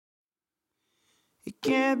It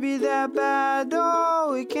can't be that bad,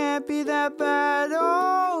 oh, it can't be that bad,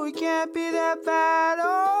 oh, it can't be that bad,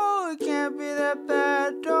 oh, it can't be that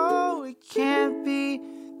bad, oh, it can't be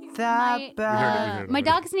that bad. My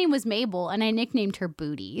dog's name was Mabel, and I nicknamed her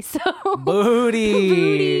Booty. So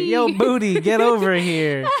Booty. Yo, Booty, get over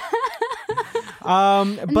here.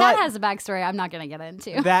 And that has a backstory I'm not going to get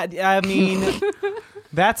into.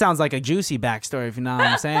 That sounds like a juicy backstory, if you know what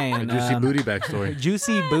I'm saying. A juicy booty backstory.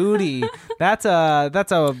 Juicy Booty. That's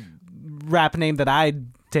a rap name that I'd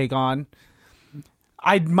take on.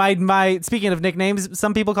 Speaking of nicknames,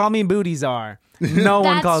 some people call me Booty Czar. No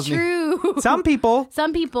one calls me. That's true. Some people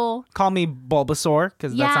call me Bulbasaur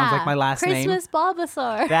because that sounds like my last name. Christmas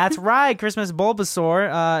Bulbasaur. That's right, Christmas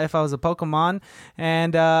Bulbasaur. If I was a Pokemon,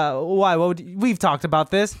 and why? We've talked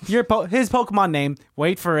about this. His Pokemon name.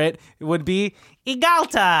 Wait for it. It would be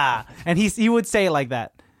Igalta, and he would say it like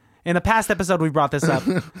that. In a past episode, we brought this up.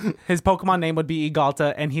 His Pokemon name would be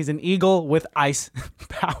Igalta, and he's an eagle with ice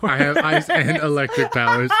power. I have ice and electric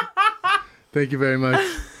powers. Thank you very much.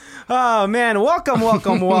 Oh, man. Welcome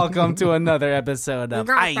to another episode of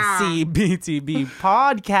ICBTB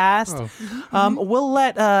Podcast. We'll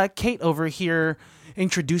let Kate over here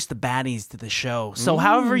introduce the baddies to the show. So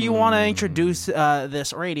however you want to introduce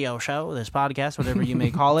this radio show, this podcast, whatever you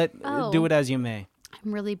may call it, do it as you may.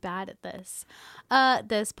 I'm really bad at this.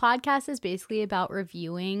 This podcast is basically about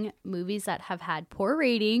reviewing movies that have had poor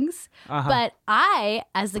ratings. But I,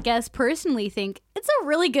 as the guest, personally think it's a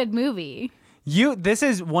really good movie. This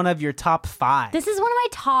is one of your top 5. This is one of my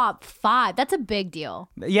top 5. That's a big deal.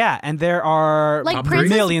 Yeah, and there are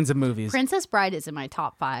millions of movies. Princess Bride is in my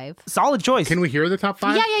top 5. Solid choice. Can we hear the top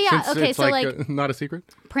 5? Yeah. Since okay, it's so not a secret.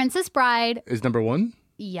 Princess Bride is number 1.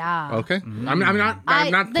 Yeah. Okay. I'm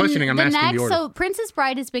not questioning. I'm asking the order. So Princess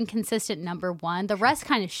Bride has been consistent number 1. The rest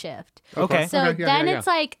kind of shift. Okay. So it's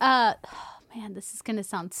like man, this is gonna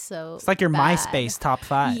sound so. It's like your bad. MySpace top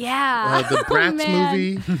 5. Yeah. The Bratz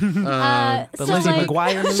movie. The Lizzie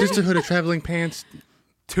McGuire movie. Sisterhood of Traveling Pants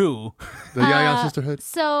 2. The Yaya Sisterhood.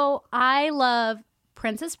 So I love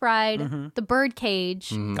Princess Bride, The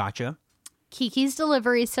Birdcage, Gotcha. Kiki's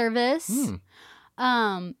Delivery Service,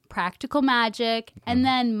 Practical Magic, and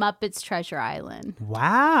then Muppets Treasure Island.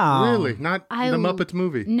 Wow. Really? Not the Muppets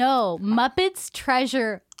movie? No, Muppets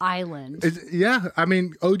Treasure Island. I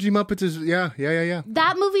mean, OG Muppets is, yeah.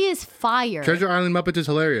 That movie is fire. Treasure Island Muppets is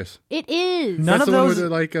hilarious. It is. None of the those. one where they're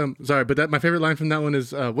like, sorry, but my favorite line from that one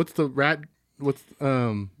is, what's the little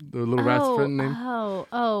rat's friend name?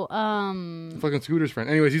 Fucking Scooter's friend.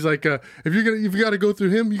 Anyways, he's like, if you got to go through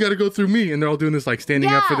him, you got to go through me. And they're all doing this, like, standing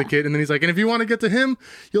up for the kid. And then he's like, and if you want to get to him,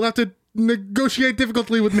 you'll have to negotiate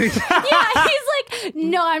difficultly with me. Yeah, he's like,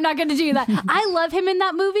 no, I'm not going to do that. I love him in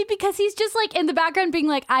that movie because he's just like in the background being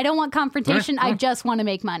like, I don't want confrontation. I just want to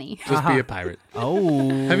make money. Just be a pirate. Oh.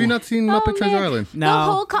 Have you not seen Muppet Treasure Island?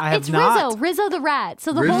 No, it's Rizzo the Rat.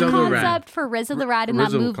 So the whole concept for Rizzo the Rat in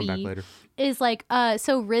that movie will come back later. Is like,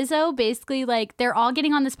 so Rizzo basically, like, they're all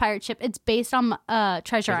getting on this pirate ship. It's based on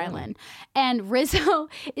Treasure Island. And Rizzo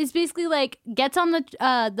is basically like, gets on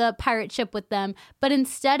the pirate ship with them, but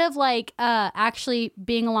instead of like actually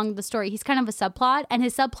being along the story, he's kind of a subplot. And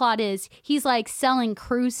his subplot is he's like selling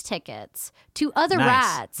cruise tickets to other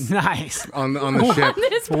rats. Nice. On the ship.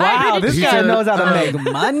 Wow, this guy knows how to make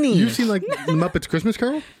money. You've seen like Muppets Christmas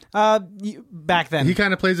Carol? Back then. He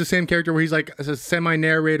kind of plays the same character where he's like a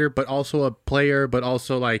semi-narrator, but also a player, but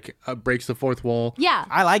also like breaks the fourth wall. Yeah.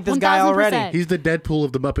 I like this guy already. He's the Deadpool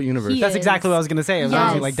of the Muppet universe. That's exactly what I was going to say. I was going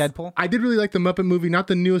to say like Deadpool. I did really like the Muppet movie, not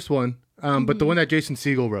the newest one, but the one that Jason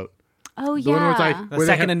Segel wrote. Oh, the one where it's like, the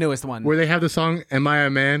second and newest one. Where they have the song, Am I a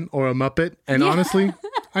Man or a Muppet? And honestly,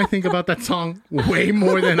 I think about that song way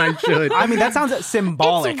more than I should. I mean, that sounds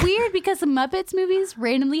symbolic. It's weird because the Muppets movies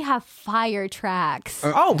randomly have fire tracks.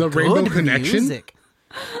 The Rainbow Connection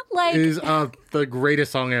like is the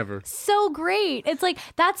greatest song ever. So great. It's like,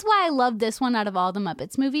 that's why I love this one out of all the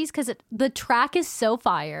Muppets movies, because the track is so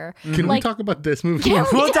fire. Can we talk about this movie? Yeah,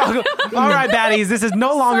 we'll talk. All right, baddies, this is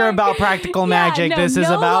no longer about practical magic. This is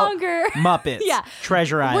about Muppets.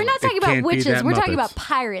 Treasure Island. We're not talking about witches. We're talking about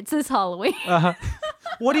pirates this Halloween.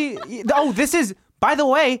 What do you... Oh, this is... By the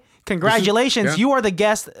way, congratulations. You are the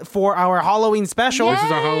guest for our Halloween special. This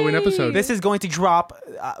is our Halloween episode. This is going to drop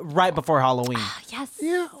right before Halloween. Yes.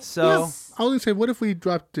 Yeah. So... Yes. I was going to say, what if we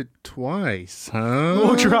dropped it twice, huh?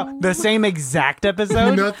 We'll drop the same exact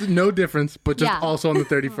episode? No difference, but just also on the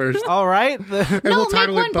 31st. All right. And we'll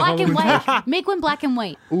title make one black and white. Make one black and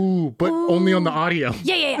white. Ooh, but only on the audio.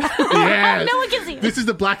 Yeah. Yes. No one can see it. This is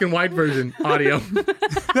the black and white version audio.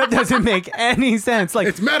 That doesn't make any sense. Like,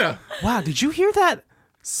 it's meta. Wow, did you hear that?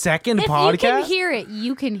 second If podcast. you can hear it,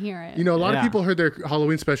 you can hear it. You know, a lot of Yeah. people heard their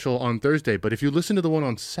Halloween special on Thursday, but if you listen to the one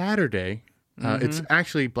on Saturday, it's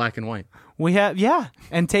actually black and white. We have,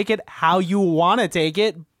 and take it how you want to take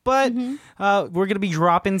it. But we're going to be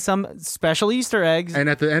dropping some special Easter eggs. And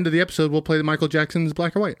at the end of the episode, we'll play the Michael Jackson's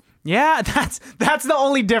black or white. Yeah, that's the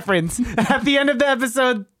only difference. At the end of the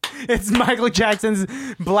episode, it's Michael Jackson's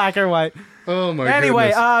black or white. Oh my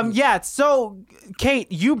Anyway, goodness. so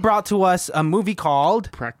Kate, you brought to us a movie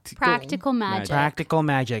called Practical Magic. Practical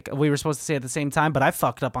Magic. We were supposed to say it at the same time, but I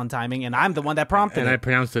fucked up on timing, and I'm the one that prompted And I it.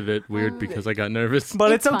 pronounced it weird because I got nervous.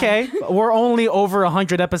 But it's It's okay. We're only over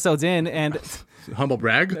 100 episodes in, and Humble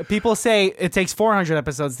brag. people say it takes 400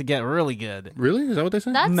 episodes to get really good. Really? Is that what they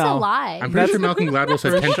said? That's No. a lie. I'm pretty sure Malcolm Gladwell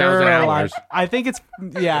said 10,000 Sure, hours. I think it's,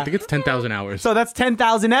 I think it's 10,000 hours. So that's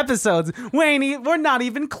 10,000 episodes. We're not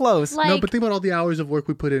even close. like, No, but think about all the hours of work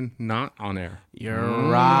we put in not on air. You're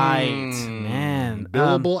right, man.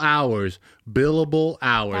 Billable hours. Billable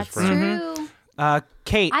hours, that's friend. true.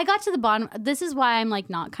 Kate. I got to the bottom. This is why I'm like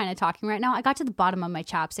not kind of talking right now. I got to the bottom of my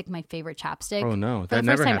chapstick, my favorite chapstick. Oh, no. for That the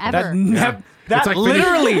never first time happened. ever. that It's like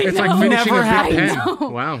literally it's like finishing never a big happened.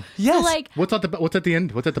 pen. Wow. Yes. So like, What's at the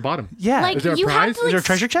end? What's at the bottom? Yeah. like Is there a you prize? have to Is like there a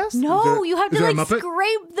treasure chest? No, Is there- you have is to there a like Muppet?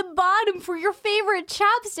 scrape the bottom for your favorite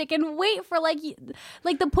chapstick and wait for like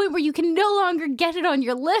the point where you can no longer get it on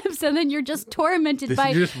your lips, and then you're just tormented by.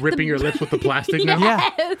 You're just ripping your lips with the plastic now?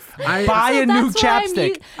 Yes. I- Buy a new That's why I'm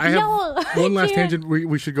chapstick. I have No, one I last can't. tangent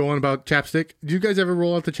we should go on about chapstick. Do you guys ever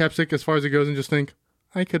roll out the chapstick as far as it goes and just think,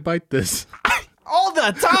 I could bite this? All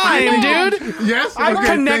the time, dude. Yes? I'm Okay,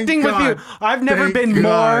 connecting thank with you. God. I've never Thank been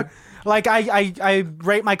God. more like I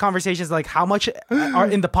rate my conversations like how much are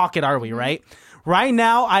in the pocket are we, right? Right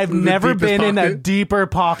now, I've never deepest been in a pocket? deeper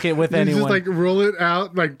pocket with You anyone. just like roll it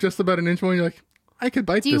out like just about an inch more and you're like, I could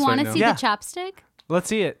bite Do you this want right to now. see Yeah. the chapstick? Let's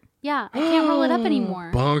see it. Yeah, I can't roll it up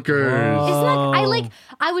anymore. Bonkers. Isn't that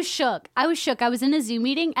I was shook. I was in a Zoom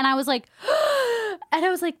meeting and I was like and I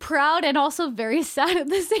was like proud and also very sad at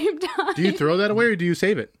the same time. Do you throw that away or do you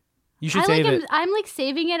save it? You should I save it. I'm like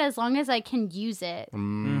saving it as long as I can use it.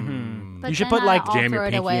 But You should then put, like, I'll Jam throw your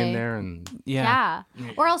it pinky away. in there and Yeah.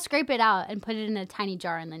 Or I'll scrape it out and put it in a tiny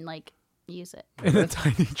jar and then like use it. In a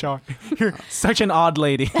tiny jar. You're such an odd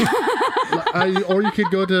lady. or you could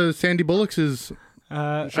go to Sandy Bullock's shop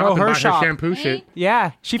and her buy shop. her shampoo shit.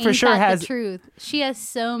 Yeah, she for Ain't sure that has. the truth. She has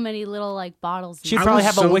so many little like bottles. She'd I probably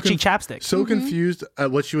was have a so witchy chapstick. So confused at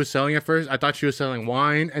what she was selling at first. I thought she was selling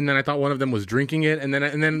wine, and then I thought one of them was drinking it, and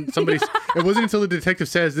then somebody. It wasn't until the detective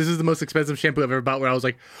says this is the most expensive shampoo I've ever bought, where I was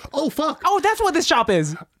like, oh fuck, Oh, that's what this shop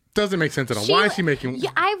is. doesn't make sense at all. Why is she making? Yeah,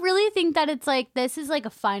 I really think that it's like this is like a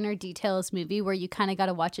finer details movie where you kind of got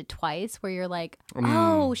to watch it twice. Where you're like,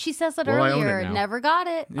 oh, she says that Well, I own it earlier, now. never got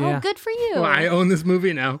it. Yeah. Oh, good for you. Well, I own this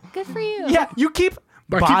movie now. Good for you. Yeah, you keep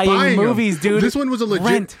I keep buying them. movies, dude. This one was a legit.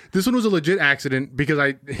 Rent. This one was a legit accident because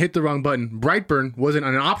I hit the wrong button. Brightburn wasn't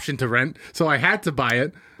an option to rent, so I had to buy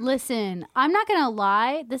it. Listen, I'm not gonna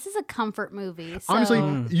lie. This is a comfort movie. So.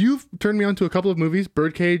 Honestly, you've turned me on to a couple of movies: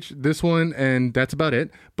 Birdcage, this one, and that's about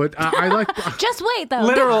it. But I like. just wait though.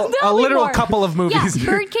 Literal- There'll a be literal more. couple of movies. Yeah,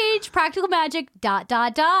 Birdcage, Practical Magic, ... Out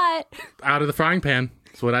of the frying pan.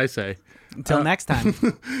 That's what I say. Until next time.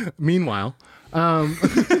 Meanwhile,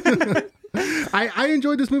 I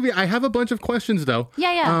enjoyed this movie. I have a bunch of questions though.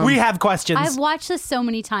 Yeah, yeah. We have questions. I've watched this so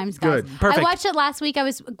many times, guys. Good. Perfect. I watched it last week. I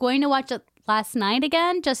was going to watch it last night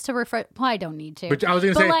again just to refresh. Well, I don't need to. But I was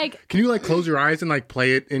gonna say, like, can you like close your eyes and like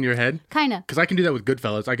play it in your head? kind of. Because I can do that with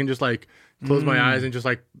Goodfellas. I can just like close my eyes and just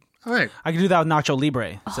like, all right, I can do that with Nacho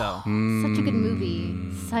Libre. So, Such a good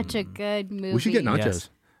movie. Such a good movie. we should get nachos.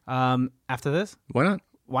 yes. After this, Why not?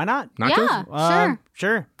 why not? Nachos? Yeah,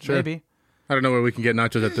 sure. Sure, maybe. I don't know where we can get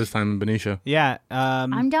nachos at this time in Benicia. Yeah,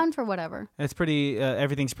 I'm down for whatever. it's pretty.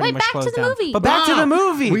 Everything's pretty Wait, much back to closed the down. movie. But back to the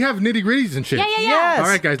movie. We have nitty gritties and shit. Yeah, yeah, yeah. Yes. All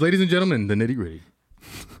right, guys, ladies and gentlemen, the nitty gritty.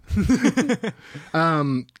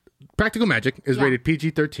 Practical Magic is Yeah. rated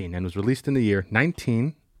PG-13 and was released in the year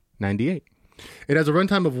 1998. It has a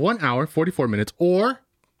runtime of 1 hour, 44 minutes, or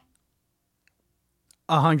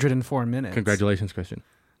 104 minutes. congratulations, Christian.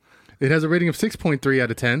 It has a rating of 6.3 out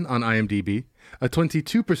of 10 on IMDb, a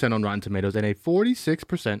 22% on Rotten Tomatoes, and a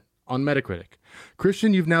 46% on Metacritic.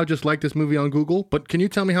 Christian, you've now just liked this movie on Google, but can you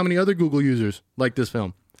tell me how many other Google users like this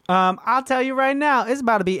film? I'll tell you right now, it's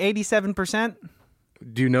about to be 87%.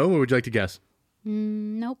 Do you know, or would you like to guess?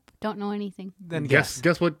 Nope, don't know anything. Then Guess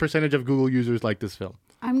what percentage of Google users like this film?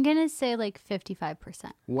 I'm gonna say like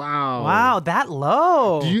 55%. Wow. Wow, that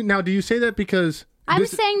low. Do you say that because I'm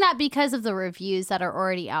saying that because of the reviews that are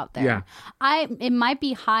already out there. Yeah. It might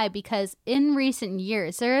be high because in recent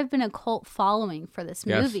years there have been a cult following for this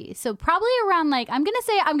movie. So probably around like I'm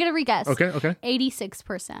gonna re-guess. Okay.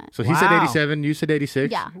 86%. So he said 87, you said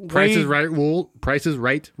 86. Yeah. Price is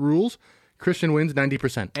Right rules. Christian wins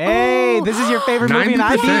 90%. Hey, this is your favorite movie, and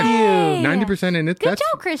I beat you. 90%, and Good job,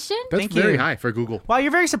 Christian. That's Thank very you. high for Google. Wow,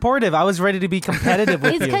 you're very supportive. I was ready to be competitive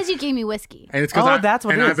with It's you. because you gave me whiskey. And it's because that's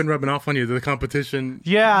what it I've is. been rubbing off on you. The competition.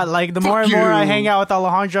 Yeah, like the more and Fuck more I you. hang out with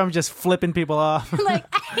Alejandro, I'm just flipping people off. Like,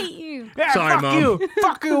 I hate you. Yeah, Sorry, fuck Mom. you.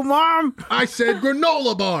 Fuck you, Mom. I said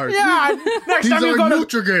granola bars. Yeah, next These time you are go to...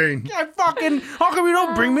 Nutrigrain. Yeah, fucking... How come you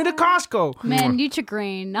don't bring me to Costco? Man,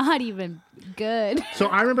 Nutrigrain, not even good. So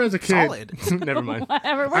I remember as a kid. Solid. Never mind.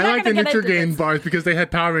 Whatever. We're I not like the gonna get into Nutrigrain this. bars because they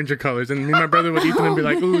had Power Ranger colors, and me and my brother would eat them and be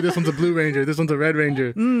like, "Ooh, this one's a Blue Ranger, this one's a Red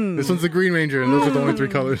Ranger, this one's a Green Ranger," and those are the only three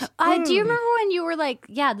colors. Do you remember when you were like,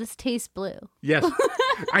 yeah, this tastes blue? Yes,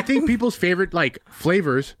 I think people's favorite like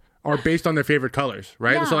flavors are based on their favorite colors,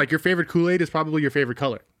 right? Yeah. So like your favorite Kool-Aid is probably your favorite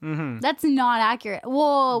color. That's not accurate.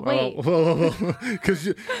 Whoa, wait. Because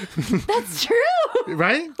That's true.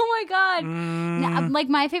 right? Oh my God. Nah, like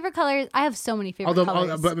my favorite color, I have so many favorite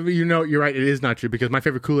colors. But you know, you're right. It is not true because my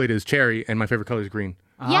favorite Kool-Aid is cherry, and my favorite color is green.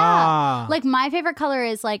 Yeah. Ah. Like my favorite color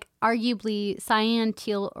is like arguably cyan,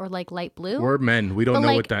 teal, or like light blue. We're men. We don't But, know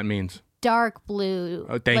like, what that means. Dark blue.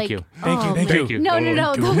 Oh, thank like- you. Thank you. No.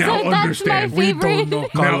 Oh, Those now are, that's my understand.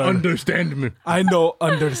 favorite. Now understand me. I know,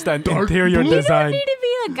 understand Dark interior blue? You design. don't need to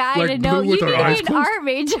be a guy Like to know. blue with You our need to eyes be an closed? art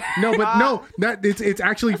major. No, but no, that it's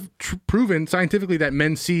actually proven scientifically that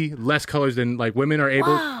men see less colors than like women are able.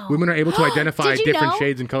 Wow. Women are able to identify Did you different know?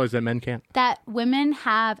 shades and colors that men can't. That women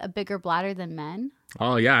have a bigger bladder than men.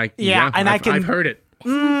 Oh yeah, And I've heard it.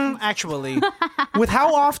 Actually, with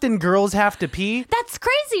how often girls have to pee, That's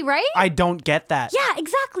crazy, right? I don't get that. Yeah,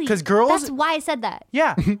 exactly. 'Cause girls- That's why I said that.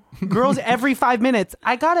 Yeah. Girls every 5 minutes,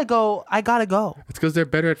 I gotta go. It's because they're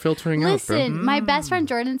better at filtering out, bro. Listen, my best friend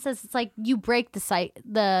Jordan says it's like you break the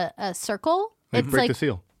circle. Like It's break like the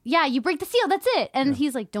seal. yeah, you break the seal. That's it. And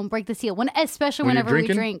he's like, don't break the seal. Especially When you're whenever we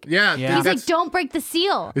drinking? drink. Yeah. Yeah. He's that's- like, don't break the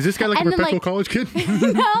seal. Is this guy like a And then, perpetual college kid?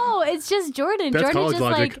 No, it's just Jordan. That's Jordan's college just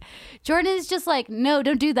logic. like Jordan is just like, no,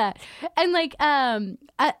 don't do that. And like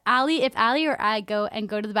Ali, if Ali or I go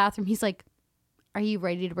to the bathroom, he's like, are you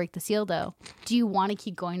ready to break the seal though? Do you want to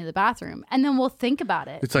keep going to the bathroom? And then we'll think about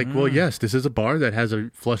it. It's like, well, yes, this is a bar that has a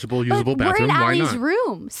flushable, usable But bathroom. we're in Why Ali's not?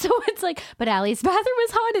 room. So it's like, but Ali's bathroom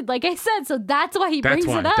is haunted, like I said. So that's why he That's brings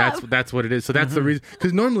why. it up. That's what it is. So that's the reason.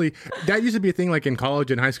 Because normally that used to be a thing like in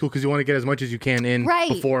college and high school because you want to get as much as you can in Right.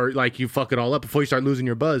 before like you fuck it all up before you start losing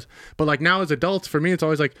your buzz. But like now as adults, for me, it's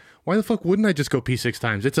always like, why the fuck wouldn't I just go pee 6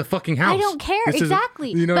 times? It's a fucking house. I don't care. This is-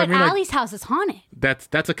 Exactly. you know but what I mean? Like, Ali's house is haunted.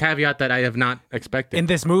 that's a caveat that I have not expected. In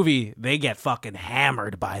this movie, they get fucking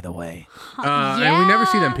hammered, by the way. And we never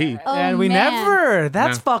see them pee. Oh, and we man. never.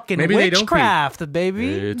 That's No. fucking Maybe they don't pee. witchcraft, baby.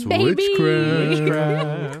 It's Baby.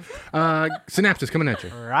 witchcraft. Synapses coming at you.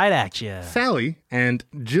 Right at you. Sally and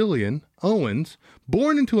Jillian Owens,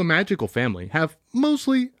 born into a magical family, have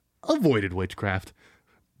mostly avoided witchcraft.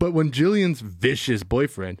 But when Jillian's vicious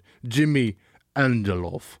boyfriend, Jimmy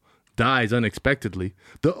Angeloff, dies unexpectedly,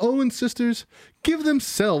 the Owens sisters give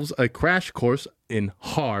themselves a crash course in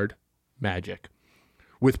hard magic.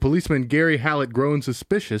 With policeman Gary Hallett growing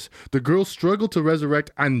suspicious, the girls struggle to resurrect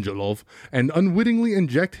Angelov and unwittingly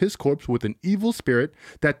inject his corpse with an evil spirit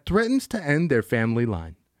that threatens to end their family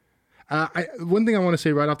line. One thing I want to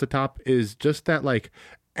say right off the top is just that, like,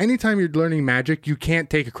 anytime you're learning magic, you can't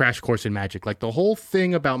take a crash course in magic. Like, the whole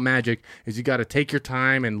thing about magic is you got to take your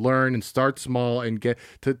time and learn and start small and get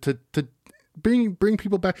to bring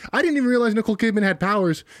people back. I didn't even realize Nicole Kidman had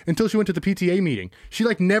powers until she went to the PTA meeting. She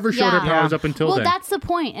like never showed her Yeah. powers up until Well, then. that's the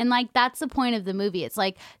point, and like that's the point of the movie. It's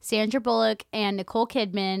like Sandra Bullock and Nicole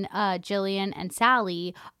Kidman, Jillian and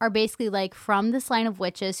Sally are basically like from this line of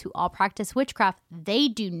witches who all practice witchcraft. They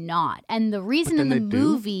do not, and the reason in then the they do?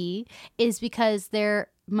 movie is because their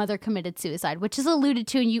mother committed suicide, which is alluded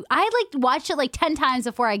to. And I like watched it like 10 times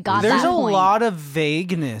before I got There's that a point. lot of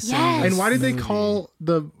vagueness. in Yes. this And why did they movie. call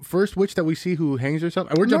the first witch that we see who hangs herself?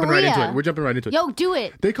 We're jumping right into Maria. it. We're jumping right into it. Yo, do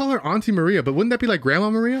it. They call her Auntie Maria, but wouldn't that be like Grandma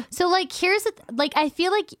Maria? So like here's the like I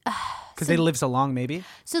feel like Because they live so long, maybe.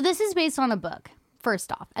 so this is based on a book,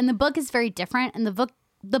 first off. And the book is very different. And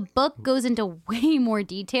the book goes into way more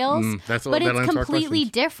details. that's what- but that it's answers our completely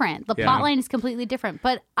questions. different. The Yeah. plot line is completely different.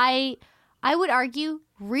 But I would argue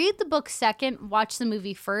read the book second, watch the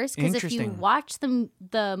movie first. Because if you Interesting. watch the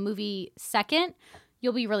movie second,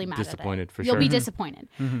 you'll be really mad Disappointed, at it. for You'll sure. be Mhm. disappointed.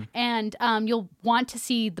 And you'll want to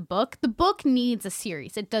see the book. The book needs a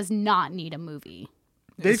series. It does not need a movie.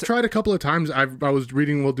 They've tried a couple of times. I was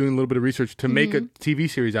reading while doing a little bit of research to make a TV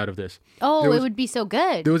series out of this. Oh, it would be so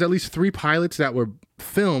good. There was at least 3 pilots that were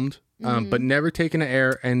filmed, but never taken to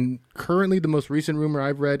air. And currently, the most recent rumor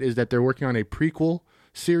I've read is that they're working on a prequel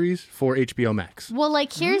series for HBO Max. Well,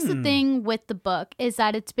 like here's the thing with the book is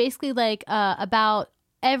that it's basically like about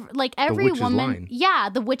every witch's woman. line. Yeah,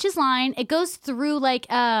 the witch's line. It goes through like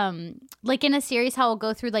in a series how it'll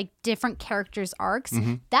go through like different characters' arcs.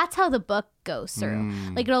 That's how the book goes through.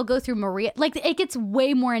 Like it'll go through Maria. Like it gets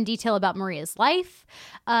way more in detail about Maria's life.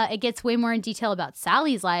 It gets way more in detail about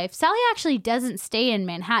Sally's life. Sally actually doesn't stay in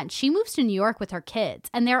Manhattan. She moves to New York with her kids,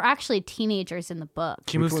 and they're actually teenagers in the book.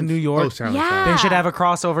 She moves to New York. Oh, Sally. Yeah. They should have a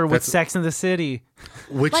crossover with Sex in the City.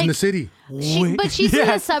 Witch in the City. But she's in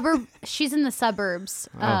the suburb. She's in the suburbs.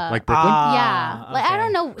 Like Brooklyn? Yeah, like I okay.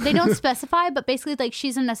 don't know. They don't specify, but basically, like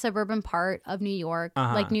she's in a suburban part of New York,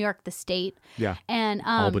 like New York, the state. Yeah. And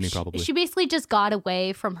Albany, probably. She basically just got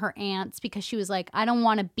away from her aunts because she was like, I don't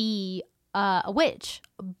want to be a witch.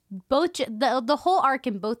 Both the whole arc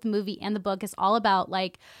in both the movie and the book is all about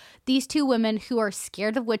like these two women who are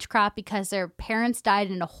scared of witchcraft because their parents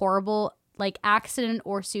died in a horrible like accident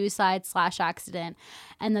or suicide/accident,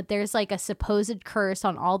 and that there's like a supposed curse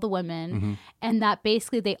on all the women, and that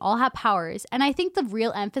basically they all have powers. And I think the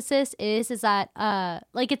real emphasis is that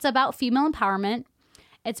like it's about female empowerment.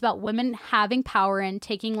 It's about women having power and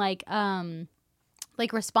taking like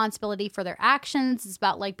responsibility for their actions. It's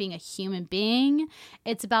about like being a human being.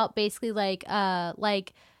 It's about basically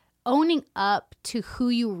like owning up to who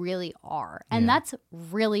you really are. And that's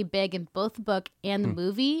really big in both the book and the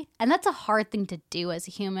movie. And that's a hard thing to do as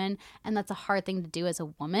a human. And that's a hard thing to do as a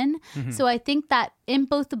woman. So I think that in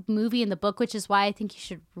both the movie and the book, which is why I think you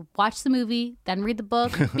should watch the movie, then read the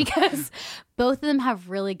book, because both of them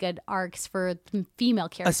have really good arcs for female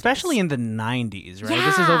characters. Especially in the 90s, right?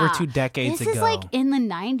 This is over 2 decades ago. This is like in the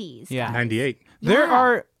 90s. Yeah. 98. There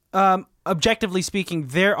Yeah. are, objectively speaking,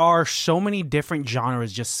 there are so many different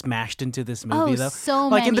genres just smashed into this movie, though. so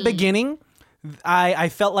like in the many. beginning, I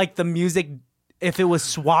felt like the music, if it was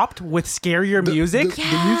swapped with scarier music,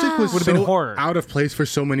 The music was Would've so been horror. out of place for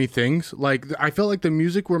so many things. Like I felt like the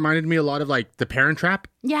music reminded me a lot of like the Parent Trap.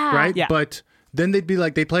 Yeah. Right? Yeah. But then they'd be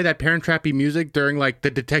like, they play that Parent Trappy music during like the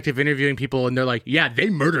detective interviewing people, and they're like, yeah, they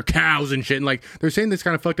murder cows and shit. And like they're saying this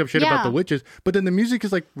kind of fucked up shit about Yeah. the witches, but then the music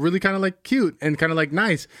is like really kind of like cute and kind of like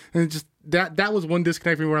nice. And it just that was one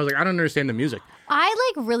disconnect for me where I was like, I don't understand the music.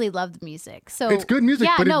 I like really love the music. So It's good music,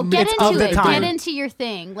 Yeah, but no, get it's of into the it. time. Get into your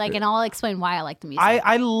thing. Like, and I'll explain why I like the music.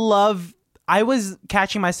 I was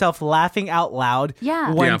catching myself laughing out loud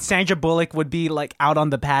Yeah. when Yeah. Sandra Bullock would be like out on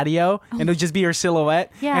the patio and it would just be her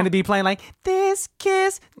silhouette Yeah. and it'd be playing like this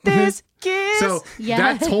kiss, this kiss. So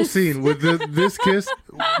Yes. that whole scene with this kiss,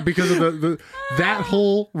 because of that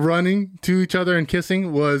whole running to each other and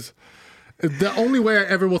kissing was the only way I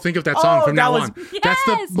ever will think of that song Oh, from that now was- on. That's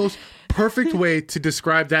the Yes. most perfect way to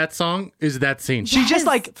describe that song is that scene. She just Yes.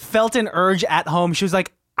 like felt an urge at home. She was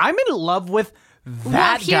like, I'm in love with well,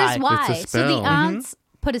 that here's guy. why. It's a So the spell. aunts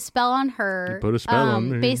put a spell on her. Put a spell on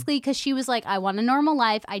me. Basically, because she was like, I want a normal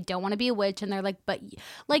life. I don't want to be a witch. And they're like, but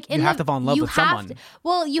like, You have to fall in love you with have someone. to-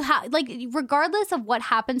 well, you have like, regardless of what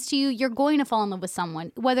happens to you, you're going to fall in love with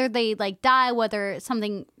someone. Whether they like die, whether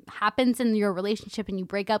something happens in your relationship and you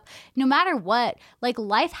break up, no matter what, like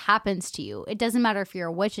life happens to you. It doesn't matter if you're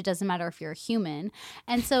a witch. It doesn't matter if you're a human.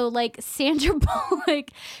 And so like Sandra Bullock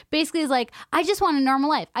basically is like, I just want a normal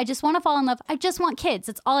life. I just want to fall in love. I just want kids.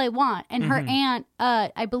 That's all I want. And her aunt,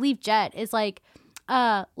 I believe Jet, is like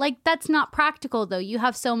that's not practical though. You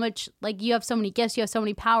have so much, like you have so many gifts, you have so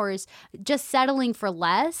many powers. Just settling for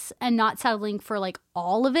less and not settling for like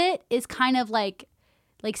all of it is kind of like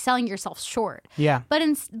selling yourself short. Yeah.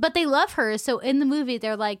 But they love her. So in the movie,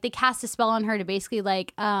 they're like, they cast a spell on her to basically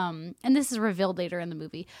like, and this is revealed later in the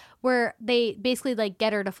movie, where they basically like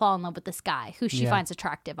get her to fall in love with this guy who she Yeah. finds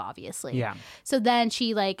attractive, obviously. Yeah. So then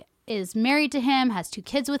she like is married to him, has 2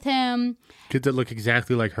 kids with him. Kids that look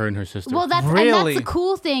exactly like her and her sister. Well, and Really? that's the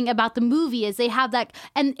cool thing about the movie is they have that.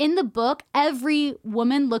 And in the book, every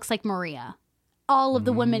woman looks like Maria. All of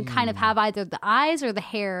the women kind of have either the eyes or the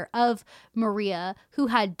hair of Maria, who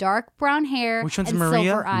had dark brown hair Which one's and Maria?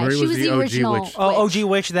 silver eyes. Maria She was was the the OG original witch. Oh, OG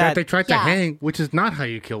witch that that they tried to Yeah. hang, which is not how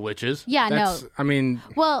you kill witches. Yeah, That's, no. I mean,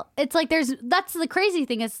 Well, it's like that's the crazy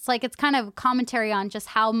thing is it's like it's kind of commentary on just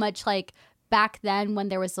how much like back then when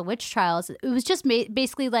there was the witch trials, it was just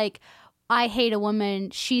basically like, I hate a woman,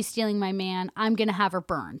 she's stealing my man, I'm gonna have her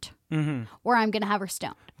burned. or I'm gonna have her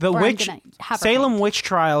stoned. The or I'm witch gonna have her Salem hanged. witch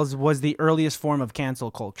trials was the earliest form of cancel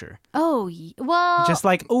culture. Oh, well, Just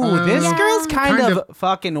like, ooh, this Yeah. girl's kind Kind of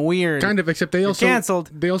fucking weird. Kind of, except they also canceled.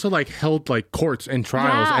 They also like held like courts and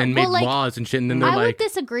trials Yeah, and made well, like, laws and shit. And then they're I would like,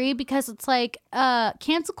 disagree because it's like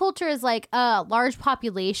cancel culture is like a large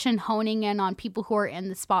population honing in on people who are in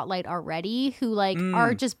the spotlight already, who like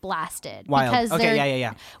are just blasted Wild. because Okay, they're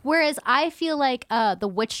yeah. Whereas I feel like the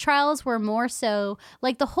witch trials were more so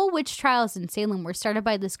like the whole witch trials in Salem were started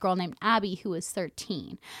by this girl named Abby who was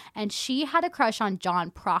 13, and she had a crush on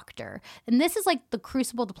John Proctor, and this is like the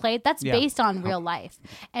Crucible the play that's Yeah. based on real life,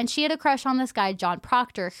 and she had a crush on this guy John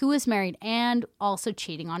Proctor who was married and also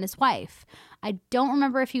cheating on his wife. I don't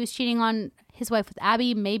remember if he was cheating on his wife with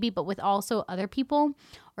Abby, maybe, but with also other people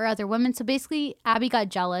or other women. So basically, Abby got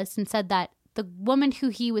jealous and said that the woman who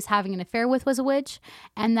he was having an affair with was a witch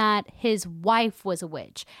and that his wife was a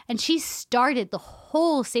witch. And she started the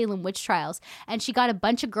whole Salem witch trials. And she got a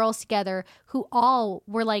bunch of girls together who all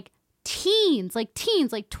were like teens, like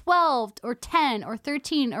 12 or 10 or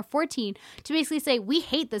 13 or 14, to basically say, we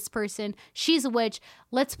hate this person. She's a witch.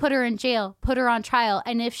 Let's put her in jail, put her on trial.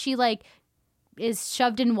 And if she like is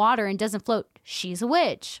shoved in water and doesn't float, she's a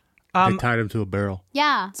witch. they tied him to a barrel.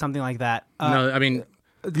 Yeah. Something like that. No, I mean,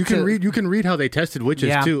 you can read how they tested witches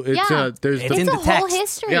Yeah. too. It's Yeah. there's It's the in It's a the whole text.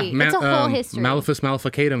 history. yeah, It's a whole history. Maleficus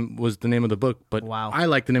Maleficatum was the name of the book, but Wow. I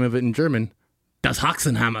like the name of it in German. Das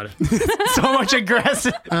Hexenhammer. So much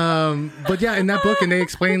aggressive. But yeah, in that book, and they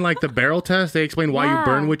explain like the barrel test. They explain why Yeah. you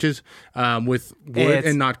burn witches with wood It's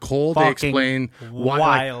and not coal. They fucking explain why,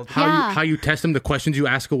 wild. like, how Yeah. you how you test them, the questions you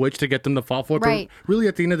ask a witch to get them to fall for it. Right. But really,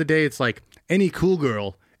 at the end of the day, it's like any cool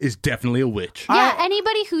girl is definitely a witch. Yeah,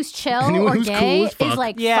 anybody who's chill Anyone or who's gay cool as fuck. is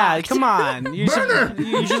like Yeah, fucked. come on.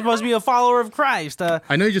 You're supposed to be a follower of Christ.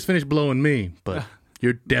 I know you just finished blowing me, but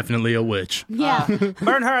you're definitely a witch. Yeah.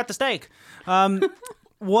 Burn her at the stake.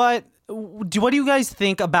 What do you guys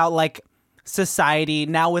think about like society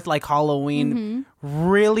now with like Halloween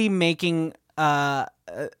really making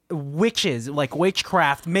witches, like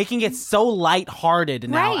witchcraft, making it so lighthearted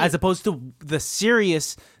now Right. as opposed to the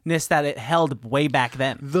seriousness that it held way back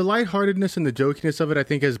then? The lightheartedness and the jokiness of it, I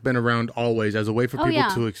think, has been around always as a way for people yeah.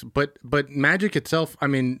 to. But magic itself, I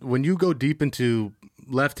mean, when you go deep into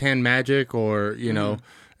left-hand magic, or you know,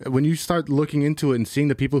 when you start looking into it and seeing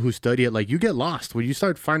the people who study it, like you get lost. When you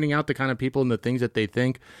start finding out the kind of people and the things that they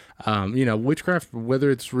think, you know, witchcraft, whether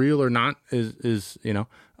it's real or not, is you know,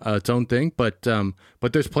 its own thing. But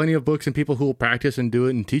there's plenty of books and people who will practice and do it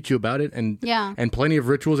and teach you about it, and Yeah. and plenty of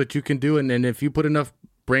rituals that you can do. And if you put enough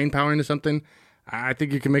brain power into something, I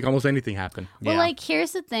think you can make almost anything happen. Well, Yeah. like,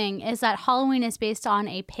 here's the thing is that Halloween is based on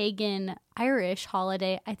a pagan Irish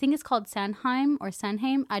holiday. I think it's called Samhain or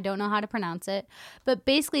Samhain. I don't know how to pronounce it. But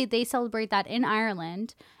basically, they celebrate that in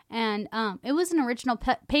Ireland. And it was an original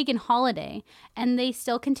pagan holiday. And they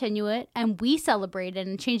still continue it. And we celebrate it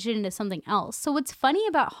and change it into something else. So what's funny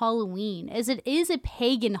about Halloween is it is a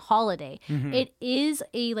pagan holiday. It is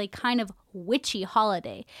a, like, kind of witchy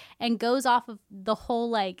holiday. And goes off of the whole,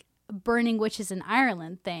 like, burning witches in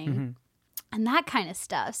Ireland thing and that kind of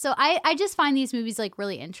stuff. So I just find these movies like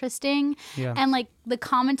really interesting. Yeah. And like the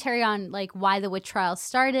commentary on like why the witch trials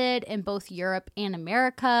started in both Europe and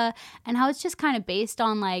America, and how it's just kind of based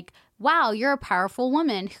on like, wow, you're a powerful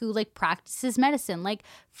woman who like practices medicine. Like,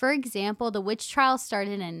 for example, the witch trials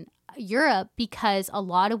started in Europe because a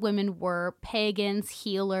lot of women were pagans,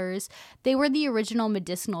 healers. They were the original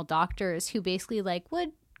medicinal doctors who basically like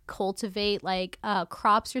would cultivate like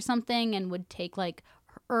crops or something and would take like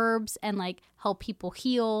herbs and like help people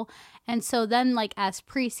heal. And so then like as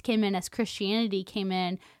priests came in, as Christianity came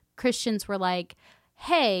in, Christians were like,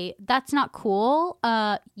 hey, that's not cool.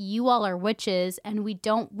 You all are witches, and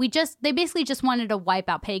they basically just wanted to wipe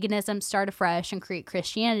out paganism, start afresh, and create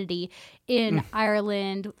Christianity in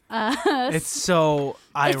Ireland. It's so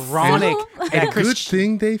ironic that And good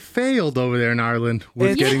thing they failed over there in Ireland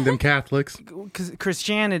with getting them Catholics. because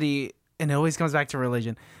Christianity, and it always comes back to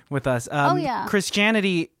religion with us. Yeah.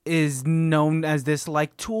 Christianity is known as this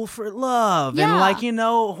like tool for love and Yeah. like, you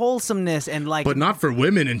know, wholesomeness and like But not for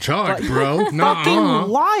women in charge, bro. fucking Nuh-uh.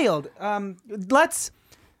 wild.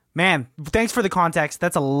 Man, thanks for the context.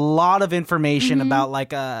 That's a lot of information about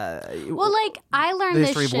like Well, like I learned The this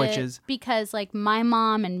history of shit witches. because like my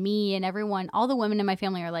mom and me and everyone, all the women in my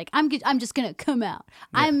family are like, I'm just gonna come out.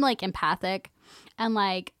 I'm like empathic, and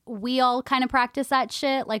like we all kind of practice that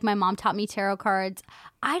shit. Like my mom taught me tarot cards.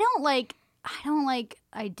 I don't like I don't like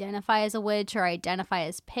identify as a witch or identify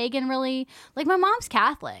as pagan really. Like my mom's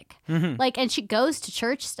Catholic. Like, and she goes to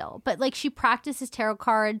church still, but like she practices tarot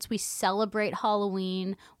cards. We celebrate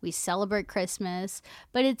Halloween, we celebrate Christmas,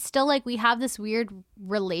 but it's still like we have this weird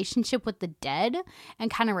relationship with the dead and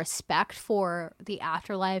kind of respect for the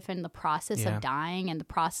afterlife and the process of dying and the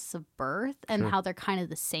process of birth and how they're kind of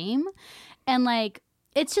the same. And like,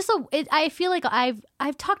 it's just I feel like I've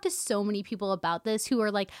talked to so many people about this who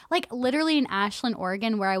are like literally in Ashland,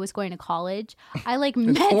 Oregon, where I was going to college. I like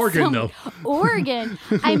met Oregon.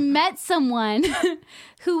 I met someone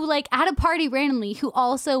who like at a party randomly who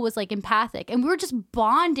also was like empathic, and we were just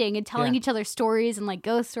bonding and telling each other stories and like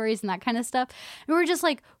ghost stories and that kind of stuff. And we were just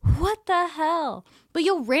like, what the hell? But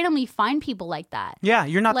you'll randomly find people like that. Yeah,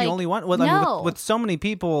 you're not like, the only one. Well, I mean, with so many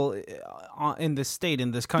people in this state,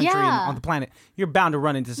 in this country, and on the planet, you're bound to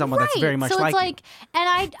run into someone that's very much so like it's like,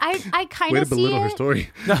 and I kind Way of to see belittle her it. story.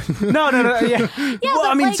 No, yeah. Well,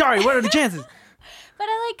 I mean, like- sorry. What are the chances? But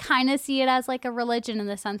I like kind of see it as like a religion in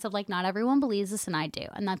the sense of like not everyone believes this and I do,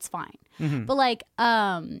 and that's fine. But like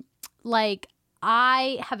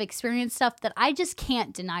I have experienced stuff that I just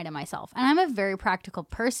can't deny to myself. And I'm a very practical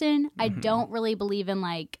person. I don't really believe in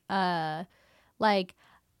like I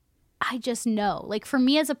just know. Like for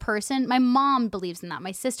me as a person, my mom believes in that.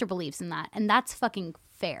 My sister believes in that. And that's fucking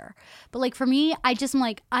fair. But like for me, I just am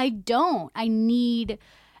like, I need.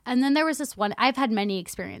 And then there was this one, I've had many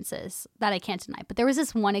experiences that I can't deny, but there was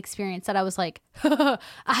this one experience that I was like, I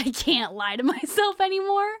can't lie to myself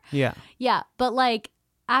anymore. Yeah. Yeah. But like,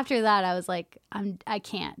 after that, I was like, I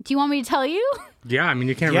can't. Do you want me to tell you? Yeah, I mean,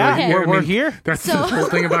 you can't Yeah, really. we're here. That's the whole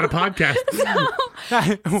thing about a podcast.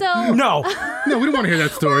 So No. No, we don't want to hear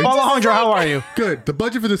that story. Alejandro, how are you? Good. The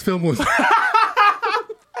budget for this film was.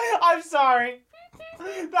 I'm sorry. I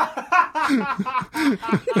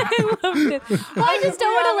just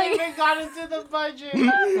don't want to like. even got into the budget.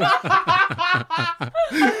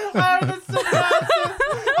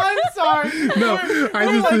 I'm sorry. No, I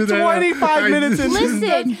just like did that. 25 minutes in. Listen.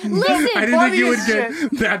 I didn't think you would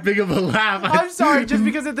funniest get that big of a laugh. I'm sorry, just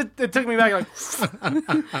because it took me back. Like,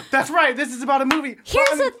 that's right. This is about a movie. Here's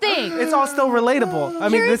I mean, the thing. It's all still relatable. I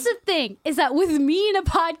mean, Here's this. the thing: is that with me in a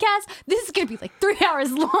podcast, this is gonna be like 3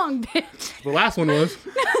 hours long, bitch. The last one was.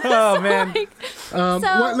 Oh man. Like,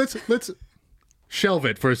 Let's shelve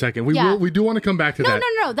it for a second. We Yeah. will. We do want to come back to that.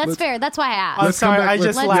 no. That's fair. That's why I asked. I'm Let's come sorry. back- I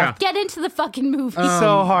just Let's laughed. get into the fucking movie.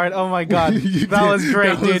 So hard. Oh my god. That was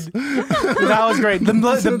great, That dude. That was great. The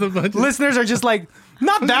budget. listeners are just like,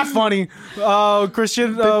 not that funny,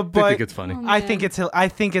 Christian. They But think it's funny. I think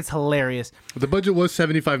it's hilarious. The budget was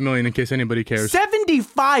 $75 million. In case anybody cares,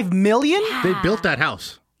 75 million. they built that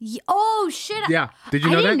house. Oh shit! Yeah. Did you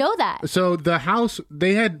know I that? didn't know that. So the house,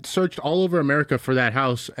 they had searched all over America for that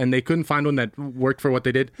house, and they couldn't find one that worked for what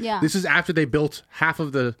they did. Yeah. This is after they built half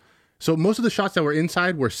of the. So most of the shots that were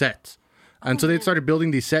inside were sets. And so they started building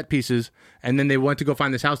these set pieces, and then they went to go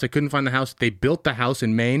find this house. They couldn't find the house. They built the house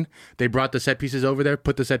in Maine. They brought the set pieces over there,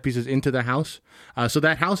 put the set pieces into the house. So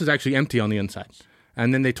that house is actually empty on the inside.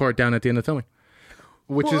 And then they tore it down at the end of filming.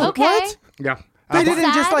 Which is Okay. What? yeah. They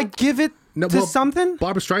didn't just sad. like give it to well, something.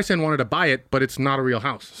 Barbara Streisand wanted to buy it, but it's not a real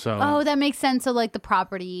house. So Oh, that makes sense. So like the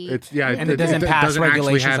property. it's And it doesn't pass actually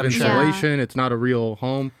regulations, have I'm sure. insulation. It's not a real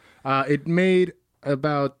home. It made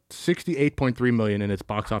about $68.3 million in its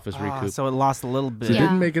box office recoup. So it lost a little bit. It Yeah.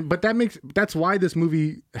 didn't make it, but that's why this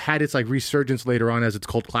movie had its like resurgence later on as its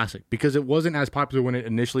cult classic, because it wasn't as popular when it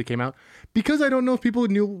initially came out. Because I don't know if people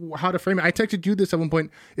knew how to frame it. I texted you this at one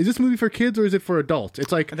point. Is this movie for kids or is it for adults?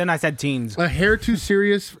 It's like And then I said teens. a hair too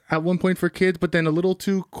serious at one point for kids, but then a little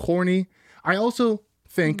too corny. I also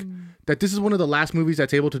think that this is one of the last movies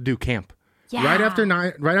that's able to do camp. Yeah. Right after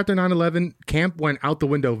 9/11, camp went out the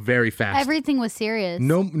window very fast. Everything was serious.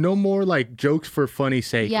 No more like jokes for funny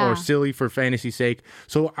sake Yeah. or silly for fantasy sake.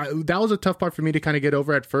 So that was a tough part for me to kind of get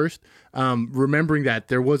over at first. Remembering that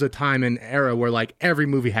there was a time and era where like every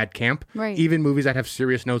movie had camp, Right. even movies that have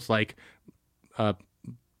serious notes like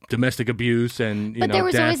domestic abuse and But there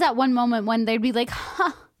was death. always that one moment when they'd be like,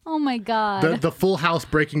 huh, "Oh my god." The Full House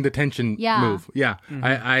breaking the tension Yeah. move. Yeah,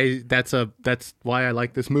 I that's why I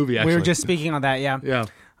like this movie. Actually, We were just speaking on that, yeah. yeah.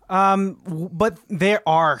 But there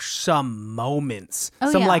are some moments,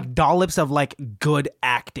 Oh, some yeah. like dollops of like good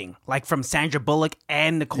acting, like from Sandra Bullock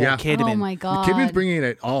and Nicole Yeah. Kidman. Oh my god. Kidman's bringing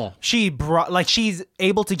it all. She brought like she's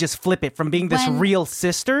able to just flip it from being this When- real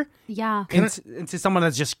sister Yeah. into someone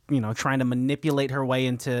that's just trying to manipulate her way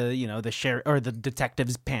into the sheriff or the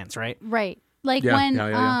detective's pants, right? Right. Like Yeah, when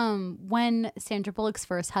yeah. when Sandra Bullock's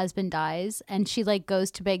first husband dies and she like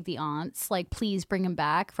goes to beg the aunts like please bring him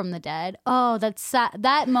back from the dead. Oh,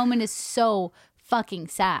 that moment is so fucking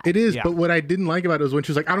sad. It is, Yeah. but what I didn't like about it was when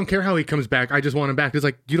she was like, I don't care how he comes back. I just want him back. It's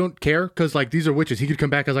like, you don't care? Because, like, these are witches. He could come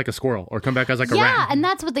back as, like, a squirrel or come back as, like, a Yeah, rat. and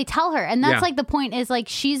that's what they tell her. And that's Yeah. like the point is like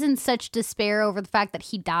she's in such despair over the fact that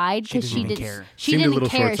he died because didn't even care. she Seemed a didn't little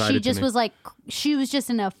care. short-sighted She to just me. was like she was just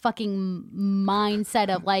in a fucking mindset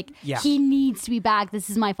of like Yeah. he needs to be back. This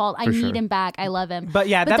is my fault. I For need sure. him back. I love him. But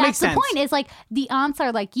yeah, that that's makes the sense. point is like the aunts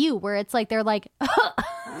are like you where it's like they're like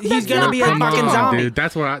He's gonna not be a Come fucking on, zombie. dude.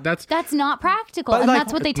 That's where that's that's not practical. But, And like,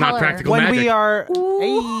 that's what they it's tell not her. practical. When we magic. are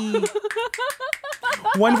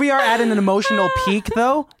when we are at an emotional peak,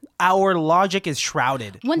 though, our logic is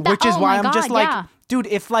shrouded, When that- which is oh why my I'm just God, like, yeah. dude,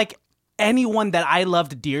 if like anyone that I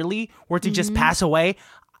loved dearly were to Mm-hmm. just pass away,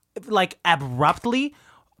 like abruptly.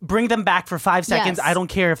 Bring them back for 5 seconds. Yes. I don't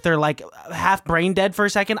care if they're like half brain dead for a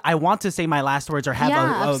second. I want to say my last words or have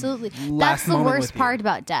Yeah, a absolutely. last That's the moment worst with you. part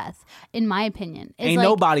about death, in my opinion. Is Ain't like,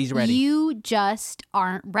 nobody's ready. You just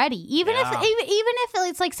aren't ready. Even Yeah. if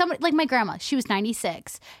it's like somebody like my grandma, she was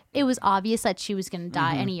 96. It was obvious that she was going to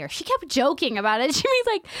die Mm-hmm. any year. She kept joking about it. She was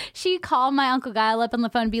like, she called my Uncle Guile up on the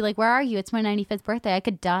phone and be like, "Where are you? It's my 95th birthday. I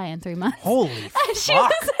could die in 3 months." Holy And fuck! she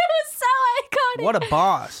was, it was so iconic. What a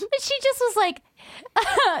boss! But she just was like,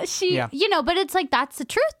 Yeah. you know, but it's like, that's the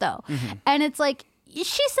truth though. And it's like, she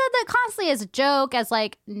said that constantly as a joke, as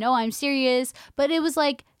like, no, I'm serious. But it was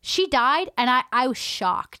like, she died and I was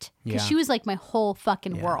shocked because Yeah. she was like my whole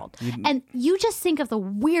fucking world. And you just think of the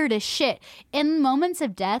weirdest shit. In moments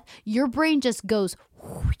of death, your brain just goes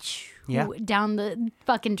whoosh, Yeah. down the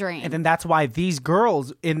fucking drain. And then that's why these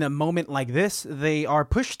girls, in a moment like this, they are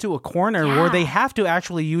pushed to a corner Yeah. where they have to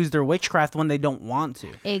actually use their witchcraft when they don't want to.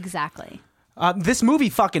 Exactly. This movie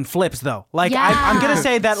fucking flips though. Like Yeah. I'm gonna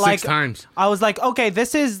say that like 6 times. I was like, okay,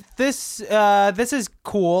 this is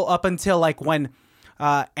cool up until like when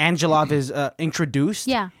Angelov is introduced.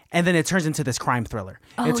 Yeah. And then it turns into this crime thriller.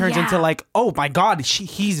 Oh, it turns yeah. into like, oh my god,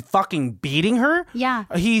 he's fucking beating her. Yeah.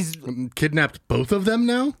 He's Kidnapped both of them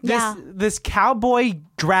now? Yeah. this cowboy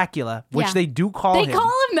Dracula, which Yeah. they do call They him.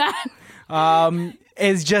 call him that.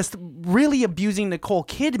 Is just really abusing Nicole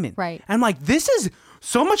Kidman. Right. And I'm like, this is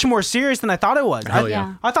so much more serious than I thought it was. Hell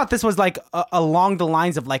yeah. I thought this was like along the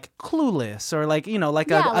lines of like Clueless or like, you know, like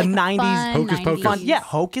Yeah, a like 90s fun Hocus Pocus. 90s. fun. Yeah,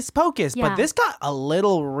 Hocus Pocus. Yeah. But this got a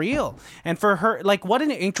little real. And for her, like, what an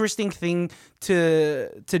interesting thing to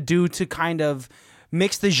do to kind of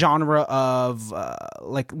mix the genre of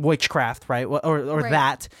like witchcraft, right? Or Right.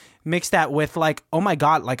 that. Mix that with like, oh my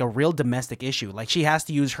god, like a real domestic issue. Like she has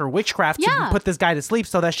to use her witchcraft Yeah. to put this guy to sleep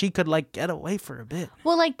so that she could like get away for a bit.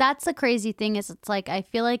 Well, like that's the crazy thing is it's like I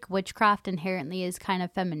feel like witchcraft inherently is kind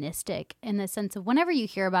of feministic in the sense of whenever you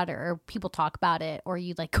hear about it or people talk about it or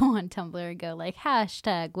you like go on Tumblr and go like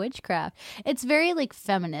hashtag witchcraft, it's very like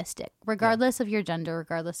feministic, regardless of your gender,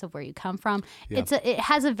 regardless of where you come from. It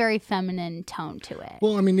has a very feminine tone to it.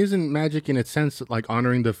 Well, I mean, isn't magic in its sense like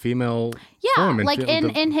honoring the female Yeah, form? and like fe-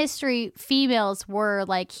 in the- history, females were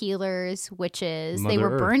like healers, witches. They Mother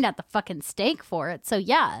were Earth. burned at the fucking stake for it. So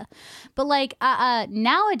yeah, but like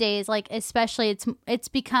nowadays, like especially, it's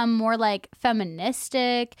become more like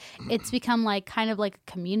feministic. It's become like kind of like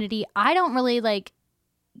a community. I don't really like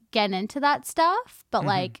get into that stuff, but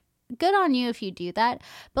like. Good on you if you do that.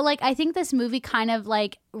 But like I think this movie kind of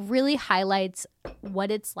like really highlights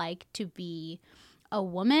what it's like to be a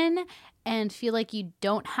woman and feel like you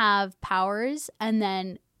don't have powers and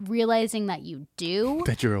then realizing that you do.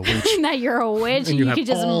 that you're a witch. That you're a witch and you you have could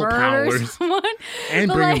just all murder powers. someone And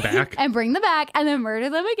But, bring them back. and bring them back and then murder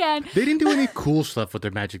them again. They didn't do any cool stuff with their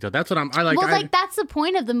magic though. That's what I like. Well, like that's the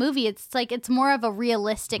point of the movie. It's like it's more of a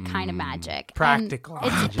realistic kind of magic, And Practical it's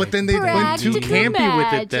magic. but then they went too practical campy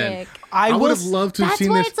with it. Then magic. I would will have loved to have That's seen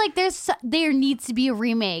why this. it's like there needs to be a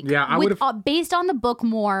remake. Yeah, I with- would've- based on the book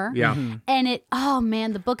more. Yeah. And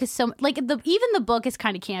the book is so like even the book is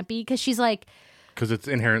kind of campy because she's like Because it's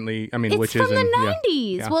inherently, I mean, it's witches from the and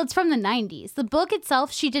 90s. Yeah. Well, it's from the 90s. The book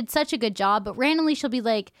itself, she did such a good job, but randomly she'll be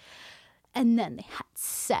like, and then they had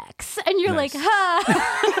sex, and you're Nice. like,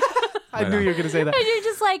 huh? I knew you were gonna say that. And you're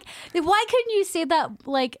just like, why couldn't you say that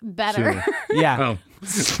like better? Sooner. Yeah. Oh.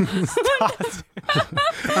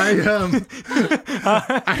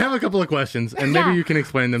 I have a couple of questions, and maybe Yeah. you can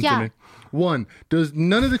explain them Yeah. to me. One, does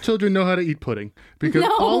none of the children know how to eat pudding? Because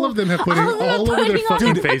No. all of them have pudding All of them have all over their pudding on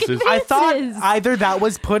fucking their fucking faces. I thought Faces. either that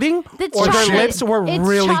was pudding It's or their chocolate. lips were It's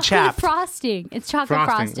really chocolate chapped. frosting. It's chocolate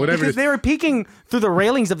Frosting, frosting. whatever. Because they were peeking through the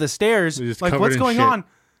railings of the stairs, They're just like, covered what's in going shit. on?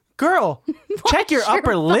 Girl, check your Wash your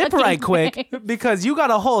upper lip right fucking quick face. because you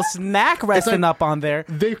got a whole snack resting up on there.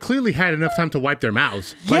 They clearly had enough time to wipe their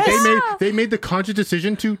mouths. Like they made the conscious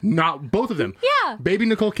decision to not both of them. Yeah. Baby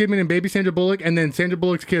Nicole Kidman and baby Sandra Bullock, and then Sandra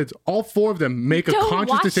Bullock's kids. All four of them make a Don't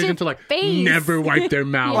conscious wash decision your to like face. never wipe their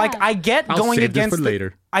mouth. Like I get I'll going save this against for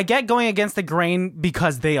later. I get going against the grain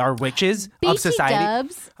because they are witches BT of society.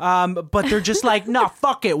 dubs. But they're just like, nah,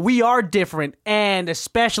 fuck it. We are different, and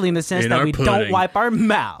especially in the sense In that our we don't pudding. wipe our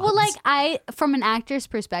mouths. Well, like from an actor's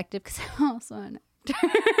perspective, because I'm also an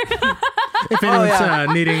If anyone's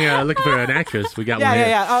yeah. looking for an actress, we got yeah, one here.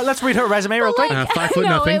 yeah, yeah. Let's read her resume real quick. 5 foot no,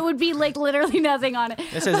 nothing. it would be like literally nothing on it.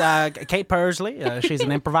 This is Kate Pursley. She's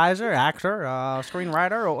an improviser, actor,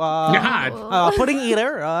 screenwriter, God. pudding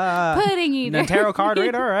eater, Pudding eater. and tarot card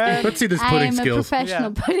reader. and- Let's see this I pudding am skills. a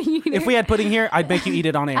professional pudding eater. If we had pudding here, I'd make you eat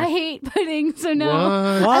it on air. I hate pudding, so no.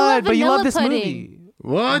 What? What? love But you love vanilla this pudding. movie.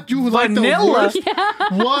 What? You like the Vanilla? worst?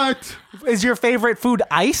 What? Is your favorite food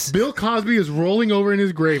ice? Bill Cosby is rolling over in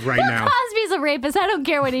his grave right now. Cosby's a rapist. I don't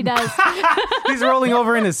care what he does. He's rolling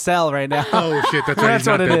over in his cell right now. Oh shit, that's right. That's He's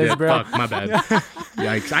not what it dead is, yet. bro. Fuck, my bad.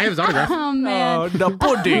 Yikes. I have his autograph. Oh man. Oh, the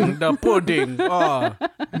pudding, the pudding. Oh.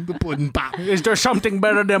 The pudding pop. Is there something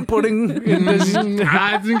better than pudding in this?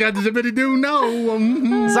 I think got this ability to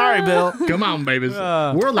no. Sorry, Bill. Come on, babies.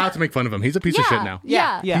 We're allowed to make fun of him. He's a piece of shit now.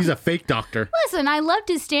 Yeah. Yeah. He's a fake doctor. Listen, I loved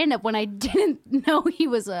his stand up when I didn't know he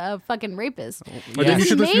was a fucking rapist. But then you He's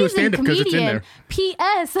should an listen to his amazing stand up because it's in comedian. there.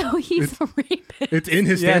 P.S. Oh, he's a rapist. It's in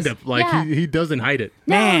his Yes. stand up. Like Yeah. he doesn't hide it.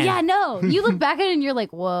 No, Man. yeah, no. You look back at it and you're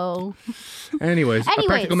like, whoa. Anyways, a Anyways.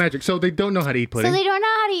 practical magic. So they don't know how to eat pudding. So they don't know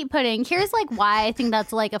how to eat pudding. Here's like why I think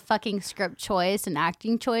that's like a fucking script choice and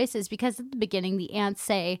acting choice is because at the beginning the ants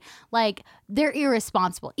say like they're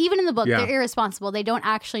irresponsible. Even in the book, Yeah. they're irresponsible. They don't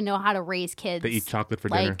actually know how to raise kids. They eat chocolate for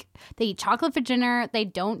dinner. Like they eat chocolate for dinner. They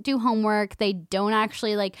don't do homework. They don't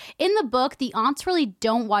actually like in the book, the aunts really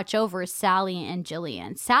don't watch over Sally and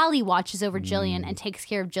Jillian. Sally watches over Jillian and takes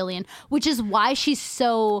care of Jillian, which is why she's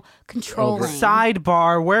so controlling.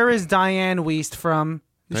 Sidebar: where is Diane Weist from?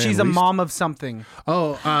 Diane She's a Weist? mom of something.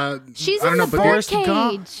 She's I don't in know, the but there's-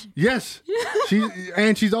 birdcage. Yes,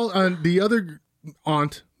 she's all the other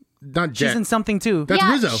aunt, not Jet. She's in something too. That's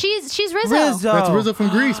yeah, Rizzo. she's Rizzo. Rizzo. That's Rizzo from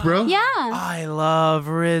Greece, bro. Yeah. I love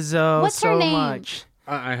Rizzo What's so her name? much.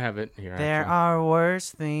 I have it here. There actually. are worse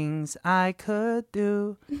things I could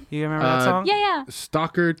do. You remember that Uh, song? Yeah, yeah.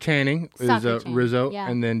 Stalker Channing Stalker is Channing, Rizzo, yeah.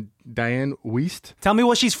 and then Diane Weist. Tell me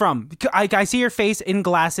what she's from. I see her face in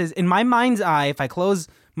glasses. In my mind's eye, if I close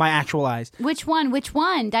my actual eyes, Which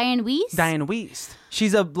one? Diane Weiss? Diane Weist.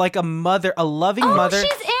 She's a mother, a loving Oh, mother.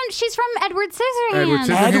 she's from Edward Scissorhands.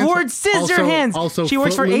 Edward Scissorhands. Also She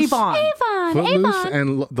works for Footloose. Avon. Avon.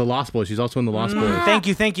 and The Lost Boys. She's also in The Lost Boys.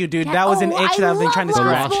 Thank you, dude. That was an Oh, itch that I've been trying to I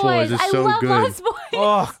love scratch. Lost Boys is I so love good. Lost Boys.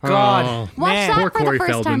 Oh God, Oh. Watched man. that Poor for the Corey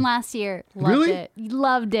first Feldman. time last year. Loved Really? it.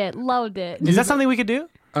 Loved it. Loved it. Is that something we could do?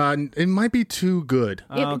 It might be too good.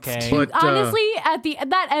 Okay. It's too, But, honestly, at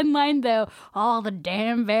that end line though, all the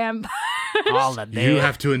damn vampires. All the You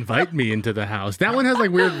have to invite me into the house. That one has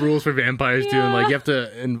like weird rules for vampires too, and like you have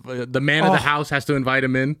to. The man of the house has to invite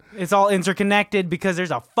him in. It's all interconnected because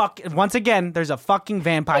there's a there's a fucking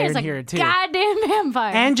vampire There's in a here too. goddamn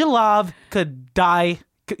vampire. Angelov could die.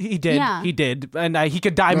 He did. Yeah. He did, and he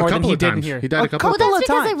could die A more than couple he of did in times. here. He died a couple well, of that's of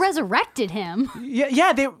because they times. resurrected him.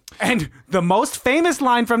 Yeah. And the most famous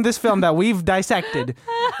line from this film that we've dissected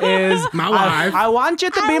is My wife. I want you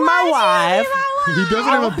to be my wife. He doesn't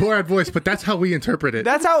have a Borat voice, but that's how we interpret it.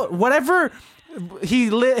 That's how whatever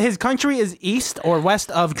his country is east or west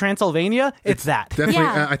of Transylvania. It's that. Definitely,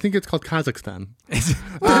 Yeah. I think it's called Kazakhstan. It's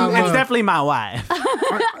definitely my wife.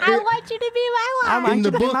 I want you to be my wife. want In you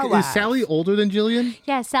the to be book, my is wife. Sally older than Jillian?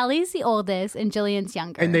 Yeah, Sally's the oldest and Jillian's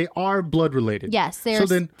younger. And they are blood related. Yes, they're So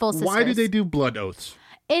then, full why do sisters. they do blood oaths?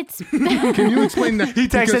 It's Can you explain that? He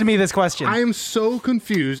texted me this question. I am so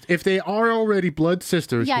confused. If they are already blood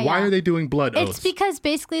sisters, Yeah, why yeah. are they doing blood it's oaths? because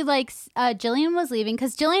basically like Jillian was leaving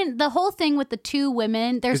because Jillian the whole thing with the two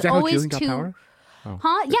women there's Is that how always Jillian got two power?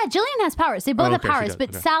 Huh? Yeah, Jillian has powers. They both Oh, have okay, she powers, does, but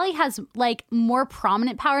okay. Sally has like more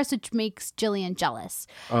prominent powers, which makes Jillian jealous.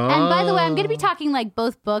 And by the way, I'm going to be talking like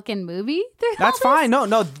both book and movie. through That's all this. fine.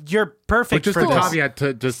 No, you're But perfect just for the this. caveat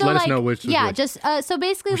to just So let like, us know which is yeah, which. just so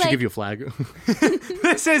basically We should like give you a flag.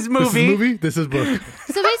 This is This movie. is movie. This is book.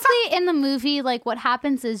 so basically in the movie like what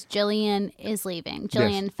happens is Jillian is leaving.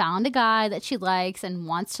 Jillian found a guy that she likes and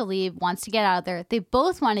wants to leave, wants to get out of there. They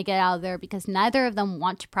both want to get out of there because neither of them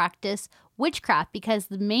want to practice witchcraft because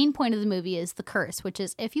the main point of the movie is the curse, which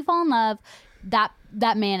is if you fall in love,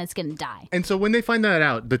 that man is going to die. And so when they find that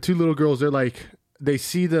out, the two little girls, they're like, they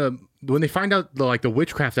see when they find out the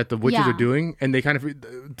witchcraft that the witches Yeah. are doing, and they kind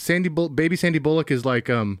of baby Sandy Bullock is like,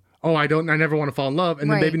 I never want to fall in love, and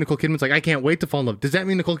then Right. baby Nicole Kidman's like, I can't wait to fall in love. Does that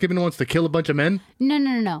mean Nicole Kidman wants to kill a bunch of men?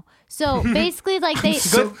 No. So basically, like they.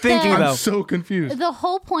 Good thinking, though. I'm so confused. The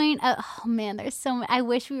whole point of, oh man, there's so many. I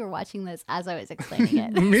wish we were watching this as I was explaining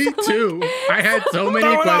it. Me too. I had so many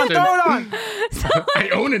Throw it on, questions. throw it on. I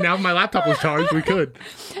own it now. If my laptop was charged, we could.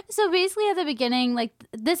 So basically, at the beginning, like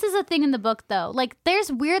this is a thing in the book, though. Like there's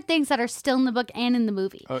weird things that are still in the book and in the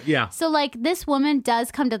movie. Yeah. So like this woman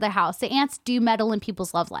does come to their house. The ants do meddle in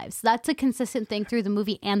people's love lives. That's a consistent thing through the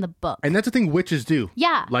movie and the book. And that's the thing witches do.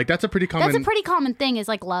 Yeah. Like that's a pretty common. That's a pretty common thing is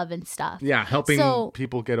like love and stuff. Yeah, helping So-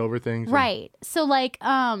 people get over things. and- Right. So like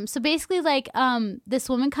so basically like this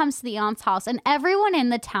woman comes to the aunt's house and everyone in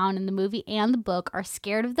the town in the movie and the book are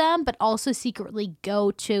scared of them but also secretly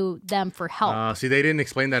go to them for help. See, they didn't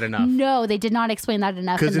explain that enough. No, they did not explain that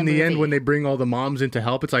enough. Because in the movie. end, when they bring all the moms in to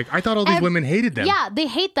help, it's like, I thought all these women hated them. Yeah, they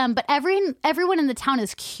hate them, but everyone in the town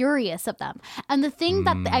is curious of them. And the thing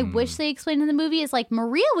that I wish they explained in the movie is like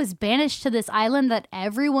Maria was banished to this island that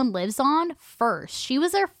everyone lives on first. She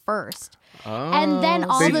was there first. And then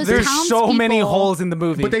all those There's so many townspeople- holes in the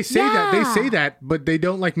movie. But they say that. They Yeah. say that, but they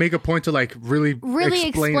don't like make a point to like really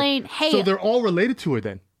explain, hey- So they're all related to her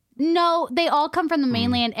then. No, they all come from the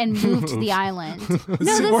mainland and moved to the island. No,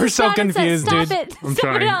 this We're is so not incest. confused, Stop dude. it. I'm Stop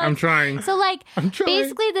trying. it all. I'm trying. So like trying.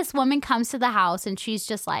 basically this woman comes to the house and she's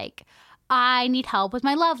just like, I need help with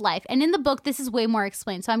my love life. And in the book, this is way more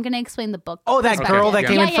explained. So I'm going to explain the book. oh, that girl that Yeah.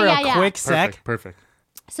 came in for a Yeah. quick sec. Perfect.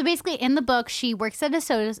 So basically in the book, she works at a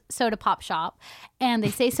soda pop shop and they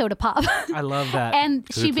say soda pop. I love that. And she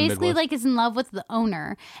it's the basically Midwest. like is in love with the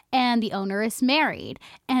owner and the owner is married.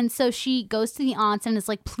 And so she goes to the aunts and is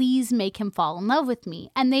like, please make him fall in love with me.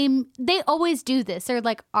 And they always do this. They're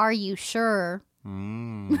like, are you sure?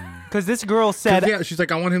 Because this girl said, Yeah, she's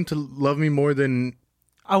like, I want him to love me more than.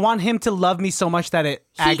 I want him to love me so much that it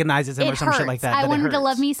agonizes him It or some shit like hurts. that. I that want it him to hurts.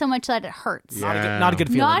 love me so much that it hurts. Yeah. Not a good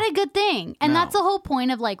feeling. Not a good thing. And that's the whole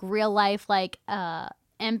point of like real life, like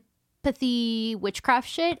empathy, witchcraft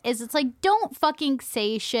shit is it's like, don't fucking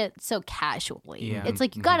say shit so casually. Yeah. It's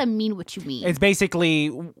like, you gotta mean what you mean. It's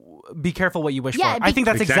basically be careful what you wish Yeah, for. I think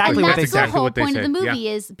that's exactly and what that's they the said. whole what they point of the said, movie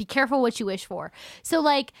is be careful what you wish for. So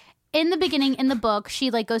like in the beginning in the book, she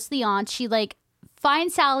like goes to the aunt, she like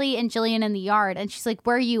finds Sally and Jillian in the yard and she's like,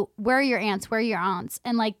 where are your aunts? Where are your aunts?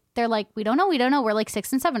 And like they're like, we don't know. We're like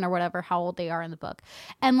 6 and 7 or whatever, how old they are in the book.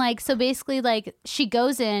 And like, so basically like she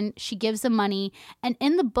goes in, she gives them money. And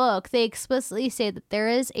in the book, they explicitly say that there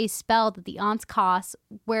is a spell that the aunts cost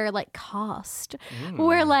where like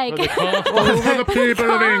where like, Over the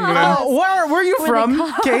people of England. Where are you from,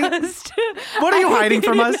 Kate? What are you hiding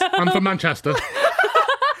from us? I'm from Manchester.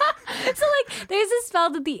 So like there's a spell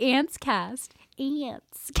that the ants cast.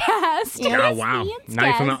 Ants cast. Oh Yes, wow! ants Now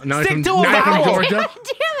you're cast. from now you're Stick from, to a now you're from vowel. Georgia.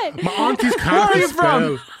 Damn it. My auntie's Where are you cast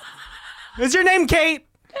from? Is your name Kate?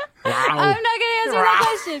 I'm Wow. not gonna answer that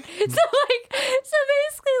question. So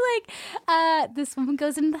basically, like, this woman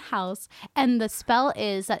goes into the house, and the spell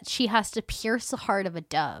is that she has to pierce the heart of a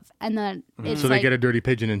dove, and then it's So they like, get a dirty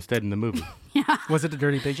pigeon instead in the movie. Was it a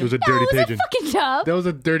dirty It pigeon? was a no, dirty it was pigeon. a fucking dove. That was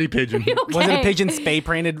a dirty pigeon. Was it a Okay. pigeon spay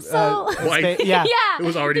painted? So- White. Yeah. Yeah, It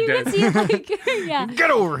was already you dead. can see, like, yeah.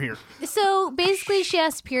 Get over here. So basically, she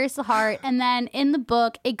has to pierce the heart, and then in the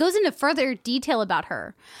book, it goes into further detail about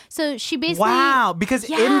her. So she basically, Wow. Because in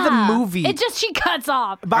the Yeah. movie, it just she cuts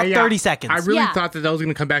off. about Yeah, 30 seconds. I really Yeah. thought that was going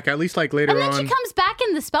to come back at least like later And then on. she comes back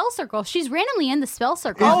in the spell circle. She's randomly in the spell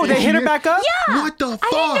circle. Oh, they hit her She- back up? Yeah. What the fuck, I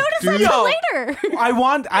didn't notice dude? that till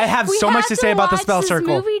later. I have We so much have to say about the watch spell this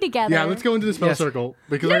circle. Movie together. Yeah, let's go into the spell Yes. circle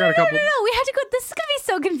because No, I got a couple. No. We have to go. This is gonna be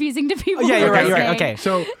so confusing to people. Yeah, who you're are right. You're right. listening. Okay.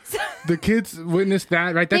 So the kids witnessed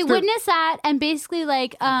that, right? They That's their- witness that, and basically,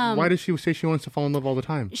 like, Why does she say she wants to fall in love all the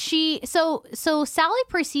time? so Sally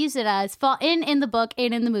perceives it as in the book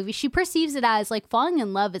and in the movie, she perceives it as like falling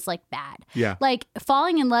in love is like bad. Yeah. Like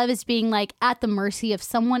falling in love is being like at the mercy of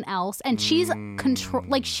someone else, and she's control.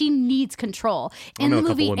 Like she needs control in know the a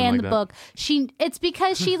couple movie women and like the that. book. It's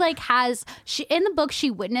because she like she in the book she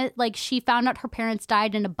witnessed like she found out her parents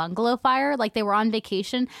died in a bungalow fire. Like they were on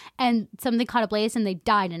vacation and something caught ablaze and they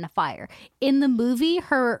died in a fire. In the movie,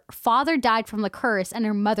 her father died from the curse and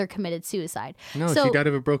her mother committed suicide. No, so, she died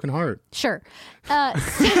of a broken heart. Sure.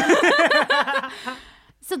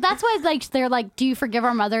 So that's why like they're like, do you forgive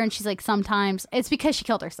our mother? And she's like, sometimes. It's because she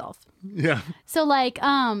killed herself. Yeah. So like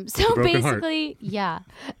so broken heart. basically yeah.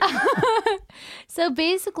 So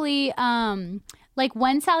basically like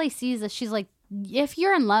when Sally sees this, she's like, if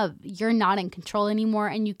you're in love, you're not in control anymore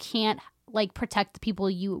and you can't like protect the people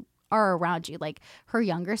you are around you, like her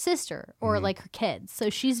younger sister or like her kids. So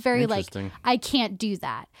she's very like, Interesting. I can't do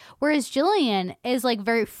that. Whereas Jillian is like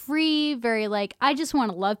very free, very like, I just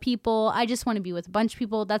want to love people. I just want to be with a bunch of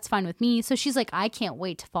people. That's fine with me. So she's like, I can't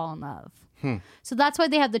wait to fall in love. So that's why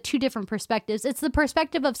they have the two different perspectives. It's the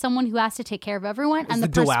perspective of someone who has to take care of everyone and the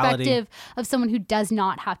the duality. perspective of someone who does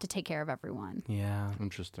not have to take care of everyone. Yeah.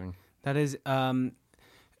 Interesting. That is,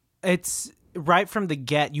 it's right from the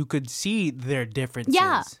get, you could see their differences.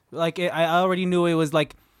 Yeah. Like, I already knew it was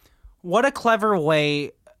like, what a clever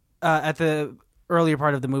way at the earlier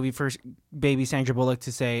part of the movie for baby Sandra Bullock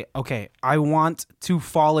to say, okay, I want to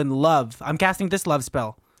fall in love. I'm casting this love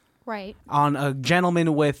spell Right. on a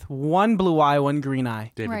gentleman with one blue eye, one green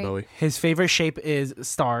eye. David Right. Bowie. His favorite shape is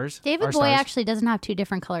stars. David Are Bowie stars. actually doesn't have two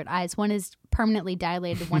different colored eyes. One is permanently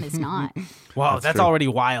dilated, one is not. Wow, that's true. already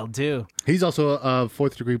wild too. He's also a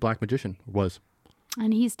fourth-degree black magician. Was.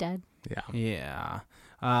 And he's dead. Yeah.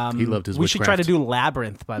 Yeah. He loved his We should try to witchcraft. do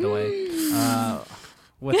Labyrinth, by the way.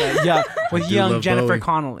 With with do young love Jennifer Bowie.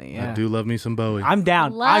 Connelly. Yeah. I do love me some Bowie. I'm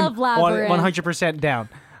down. Love I'm Labyrinth. 100% down.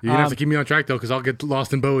 You're gonna have to keep me on track though, because I'll get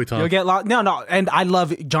lost in Bowie talk. You'll get lost. No, and I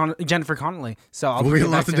love Jennifer Connelly, so I'll We'll bring get it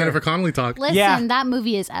back lost in to her. Jennifer Connelly talk. Listen, Yeah. that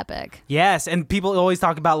movie is epic. Yes, and people always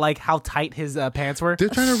talk about like how tight his pants were. They're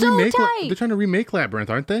trying to So remake. tight. They're trying to remake Labyrinth,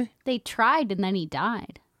 aren't they? They tried and then he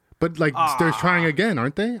died. But like they're trying again,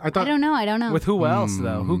 aren't they? I I thought don't know. With who else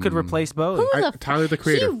though? Who could replace Bowie? Who the Tyler, the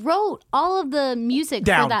creator. He wrote all of the music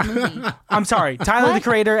Down. for that movie. I'm sorry, Tyler the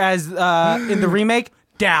Creator as in the remake.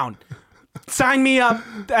 Down. Sign me up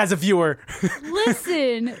as a viewer.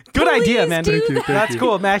 Listen. Good idea, please man. do Thank you, that. thank That's you.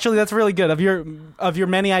 cool. Actually, that's really good. Of your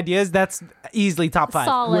many ideas, that's easily top 5.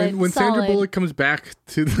 Solid. when Sandra solid. Bullock comes back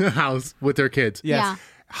to the house with her kids, Yes. Yeah.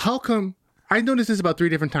 how come? I noticed this about 3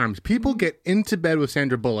 different times. People get into bed with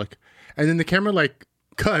Sandra Bullock, and then the camera like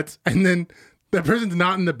cuts, and then the person's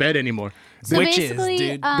not in the bed anymore. So Witches, basically,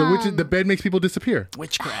 dude. The bed makes people disappear.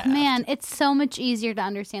 Witchcraft. man, it's so much easier to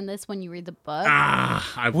understand this when you read the book. I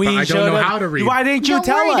don't We know should've- how to read. Why didn't you Don't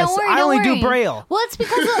tell worry, us? don't worry, I don't only worry. do Braille. Well, it's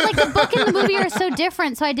because like the book and the movie are so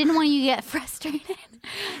different, so I didn't want you to get frustrated.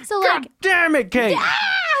 So like, God damn it, Kate.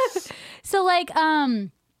 so like,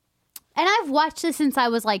 and I've watched this since I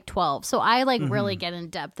was like 12, so I like really get in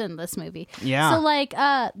depth in this movie. Yeah. So like,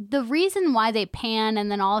 the reason why they pan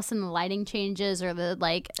and then all of a sudden the lighting changes or the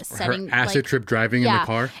like her setting, acid like, trip driving in the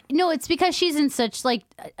car. No, it's because she's in such like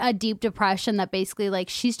a deep depression that basically like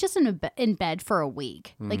she's just in bed for a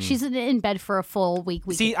week. Like she's in bed for a full week.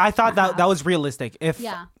 See, I thought that was realistic. If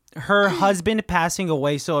Yeah. her husband passing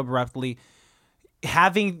away so abruptly,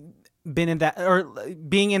 having been in that or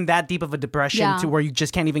being in that deep of a depression Yeah. to where you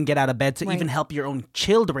just can't even get out of bed to Right. even help your own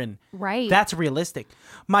children. Right. That's realistic.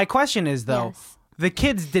 My question is though, Yes. the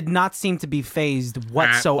kids did not seem to be phased all that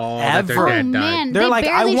whatsoever. they're Oh dead. man, They're they like,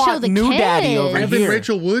 I barely want show the new kids. daddy over Evan here.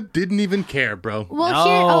 Rachel Wood didn't even care, bro. Well,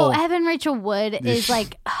 No. Evan Rachel Wood is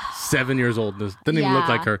like, 7 years old. Doesn't even look Yeah.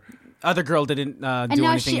 like her. Other girl didn't do and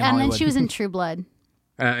now anything she, in and Hollywood. then she was in True Blood.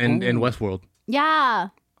 In Westworld. Yeah,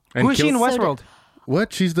 And Who is she in killed- Westworld?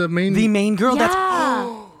 What? She's the main. The main girl. That's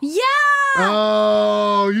yeah.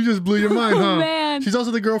 Oh, you just blew your mind, huh? man. She's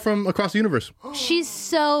also the girl from Across the Universe. She's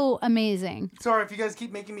so amazing. sorry if you guys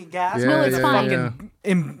keep making me gasp. Yeah, No, it's yeah, fine. yeah.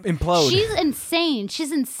 Implode. She's insane.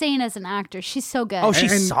 She's insane as an actor. She's so good. oh,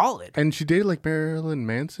 she's And- solid. And she dated like Marilyn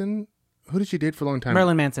Manson. Who did she date for a long time?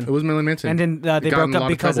 Marilyn Manson. It was Marilyn Manson. And then they Got in broke a up lot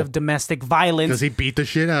because trouble of domestic violence. because he beat the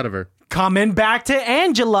shit out of her. Coming back to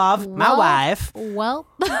Angelov, my Well- wife. Well,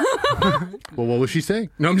 Well, what was she saying?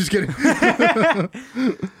 No, I'm just kidding.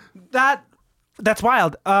 That's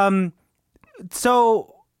wild.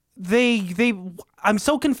 So they I'm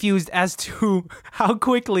so confused as to how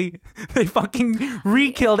quickly they fucking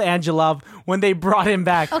re-killed Angelov when they brought him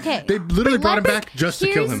back. okay. They literally But brought him let's- back just to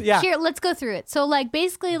kill here's- him. Yeah. Here, let's go through it. So, like,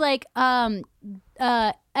 basically, like, Evan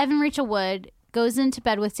Rachel Wood goes into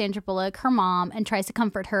bed with Sandra Bullock, her mom, and tries to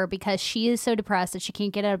comfort her because she is so depressed that she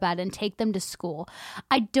can't get out of bed and take them to school.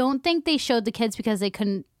 I don't think they showed the kids because they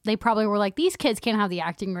couldn't. They probably were like, these kids can't have the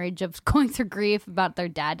acting range of going through grief about their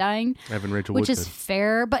dad dying. Evan Rachel Which Wood is did.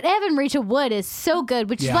 fair, but Evan Rachel Wood is so good,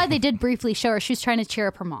 which is why they did briefly show her. She was trying to cheer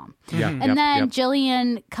up her mom. Yeah, And then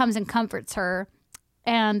Jillian comes and comforts her.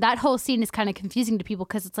 And that whole scene is kind of confusing to people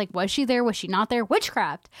because it's like, was she there? Was she not there?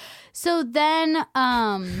 Witchcraft. So then,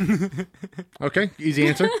 Okay, easy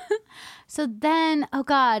answer. oh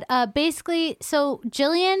God, basically, so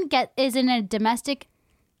Jillian is in a domestically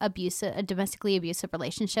abusive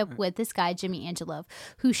relationship with this guy, Jimmy Angelov,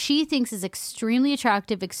 who she thinks is extremely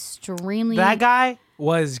attractive, extremely. That guy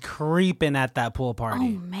was creeping at that pool party.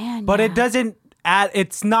 Oh man. But yeah. it doesn't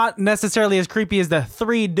it's not necessarily as creepy as the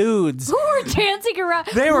three dudes. Who were dancing around?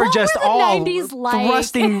 They were What just the all 90s like?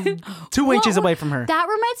 thrusting 2 inches away from her. That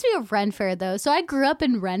reminds me of Ren Fair, though. So I grew up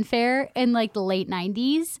in Ren Fair in like the late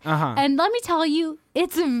 90s. And let me tell you,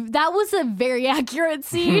 that was a very accurate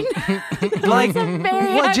scene. Like,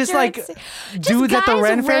 Very what, just like accurate scene. dudes at the guys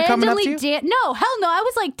Ren Fair coming up to you? randomly No, hell no. I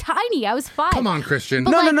was like tiny. I was 5. Come on, Christian.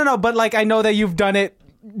 No. But like, I know that you've done it.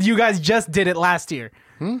 You guys just did it last year.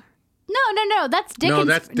 No, that's Dickens. No,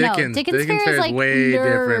 that's Dickens. Dickens Dickens Fair is like way nerd.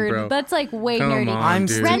 different, bro. That's like way Come nerdy. on,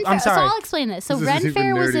 dude. Ren I'm Fair, sorry. So I'll explain this. So This is Ren even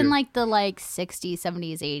Fair was in nerdier. like the like 60s,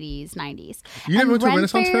 70s, 80s, 90s. You never went to a Ren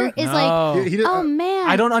Renaissance fair? Is No. like, He did- oh man,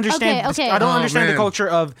 I don't understand. Okay. I don't Oh, understand the man. culture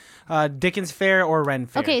of Dickens Fair or Ren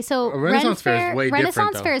Fair. Okay, so A Renaissance fair is way different,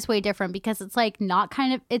 Renaissance though. Fair is way different because it's like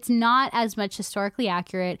it's not as much historically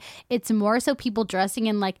accurate. It's more so people dressing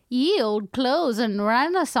in like ye old clothes and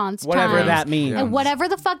Renaissance Whatever times. that means. And whatever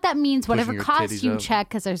the fuck that means, whatever your titties costume up. check,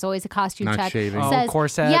 because there's always a costume Not check. shaving. Oh, Says,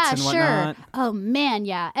 corsets yeah, and sure. whatnot. Oh man,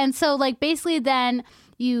 yeah. And so like basically then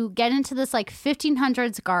you get into this like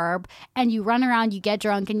 1500s garb and you run around, you get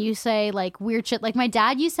drunk and you say like weird shit. Like my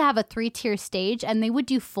dad used to have a 3-tier stage and they would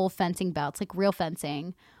do full fencing bouts, like real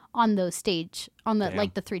fencing on those stage, on the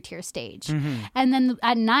like the 3-tier stage. And then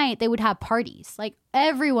at night they would have parties. Like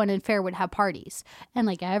everyone in fair would have parties. And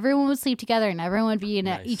like everyone would sleep together and everyone would be in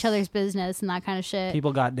each other's business and that kind of shit.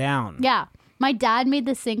 People got down. Yeah. My dad made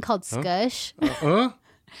this thing called Skush. Huh?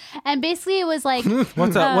 And basically it was like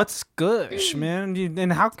What's what's gush, man?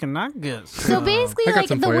 And how can I guess? so basically I got like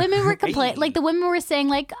some the for you. women were like the women were saying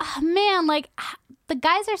like, oh, man, like the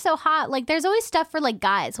guys are so hot. Like there's always stuff for like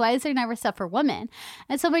guys. Why is there never stuff for women?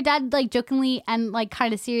 And so my dad like jokingly and like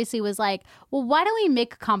kind of seriously was like, well, why don't we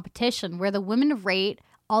make a competition where the women rate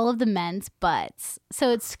all of the men's butts? So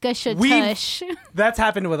it's gush a tush. That's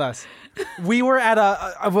happened with us. We were at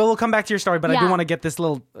we'll come back to your story, but I do Yeah. want to get this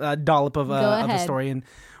little dollop of the ahead. story. And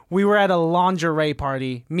we were at a lingerie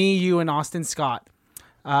party, me, you, and Austin Scott.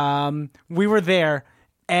 We were there,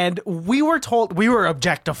 and we were told we were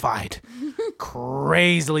objectified,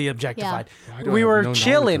 crazily objectified. Why do I We have were no knowledge of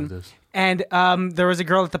chilling. this? And there was a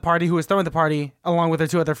girl at the party who was throwing the party along with her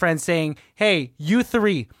 2 other friends saying, hey, you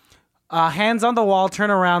 3, hands on the wall,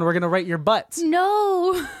 turn around, we're going to rate your butts.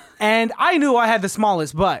 No. And I knew I had the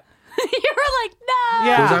smallest butt. You were like, no.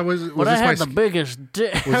 Yeah. Was But I this my had the biggest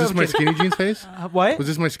dick. was this my skinny jeans face? What? Was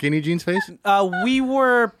this my skinny jeans face? We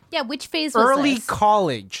were Yeah, which phase was early this?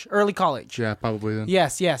 college. Early college. Yeah, probably then.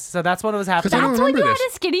 Yes. So that's when it was happening. I don't That's when you remember had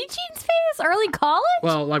this. a skinny jeans phase? Early college?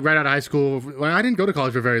 Well, like right out of high school. Well, I didn't go to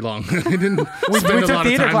college for very long. I didn't We spend a took lot of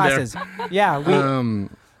theater time classes. Yeah. there.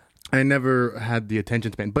 I never had the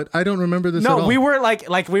attention span, but I don't remember this at No, all. we were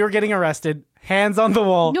like we were getting arrested, hands on the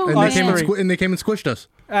wall, No and way. they came and, three. and they came and squished us.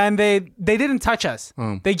 And they didn't touch us.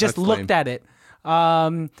 They just that's looked lame. at it.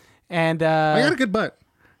 And I got a good butt.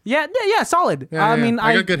 yeah, solid. Yeah, I yeah. mean,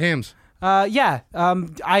 I got good hams.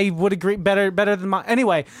 I would agree better than my.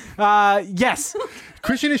 Anyway, yes.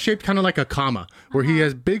 Christian is shaped kind of like a comma, where he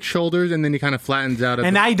has big shoulders and then he kind of flattens out. At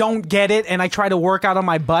And the, I don't get it, and I try to work out on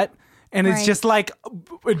my butt. And it's Right. just like,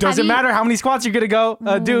 it doesn't you- matter how many squats you're going to go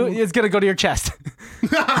do, it's going to go to your chest.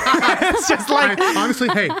 It's just like, honestly,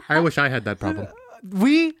 hey, I wish I had that problem.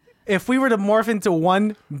 if we were to morph into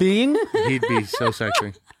one being, He'd be so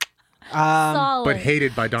sexy, Solid. but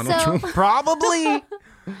hated by Donald So- Trump. probably.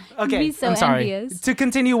 Okay, be so I'm sorry. envious. To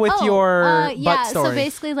continue with your butt story. So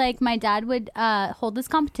basically, like my dad would hold this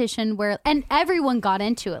competition where, and everyone got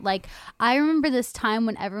into it. Like I remember this time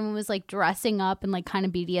when everyone was like dressing up in like kind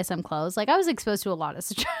of BDSM clothes. Like I was exposed to a lot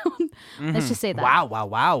as a child. Let's just say that.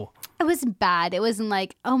 Wow. It wasn't bad. It wasn't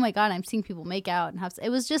like, oh my God, I'm seeing people make out and have. It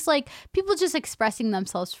was just like people just expressing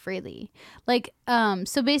themselves freely. Like,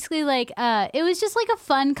 so basically, like, it was just like a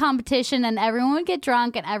fun competition, and everyone would get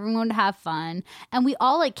drunk and everyone would have fun, and we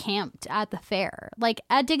all like camped at the fair. Like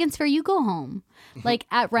at Dickens Fair, you go home. Like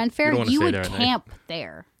at Ren Fair, don't wanna you stay would there at night. camp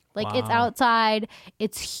there. Like it's outside,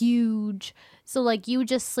 it's huge. So like you would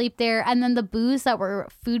just sleep there, and then the booths that were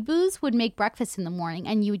food booths would make breakfast in the morning,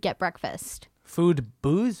 and you would get breakfast. Food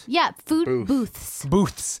booze? Yeah, food booths.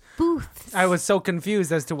 Booths. Booths. I was so confused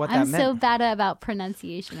as to what that I'm meant. so bad about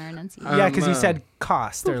pronunciation or enunciation. Yeah, because you said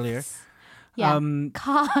cost earlier. Yeah,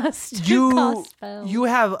 cost. You Cost spell. you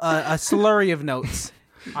have a slurry of notes.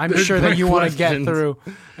 I'm There's sure that my you want to get questions. through,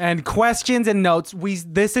 and questions and notes.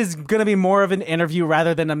 This is gonna be more of an interview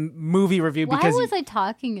rather than a movie review Why because was I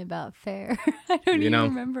talking about fair? I don't even know.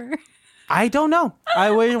 remember. I don't know.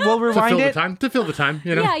 We'll To fill rewind the it. time,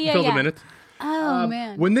 you know, Yeah, fill the yeah. minutes. Oh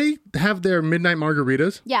man. When they have their midnight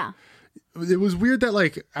margaritas, Yeah. it was weird that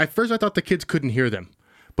like at first I thought the kids couldn't hear them,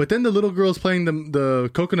 but then the little girls playing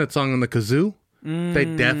the coconut song on the kazoo, They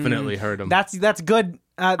definitely heard him. That's good.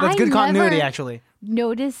 That's I good continuity, never- actually.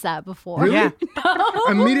 Noticed that before. Really? Yeah.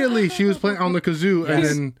 Immediately, she was playing on the kazoo, and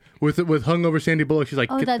then with hungover Sandy Bullock, she's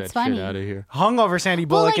like, Oh, "Get that's that funny. shit out of here." Hungover Sandy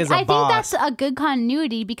Well, Bullock like, is a I boss. think that's a good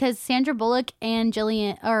continuity because Sandra Bullock and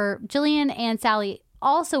Jillian and Sally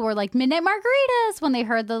also were like midnight margaritas when they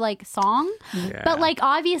heard the like song. Yeah. But like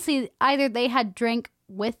obviously either they had drank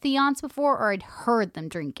with the aunts before or had heard them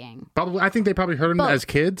drinking. Probably, I think they probably heard him Both. as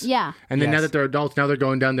kids. Yeah. And then now Yes. that they're adults, now they're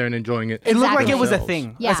going down there and enjoying it. It looked like it was a themselves.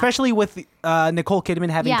 thing, Yeah. especially with Nicole Kidman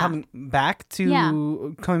having Yeah. come back Yeah.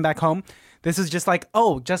 coming back home. This is just like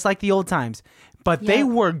just like the old times, but they Yeah.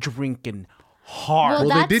 were drinking hard. Well, Well,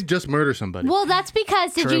 they that's- did just murder somebody. Well, that's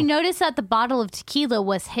because did True. you notice that the bottle of tequila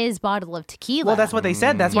was his bottle of tequila? Well, that's what they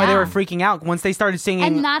said. That's why they Yeah. were freaking out once they started singing.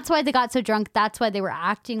 and that's why they got so drunk. That's why they were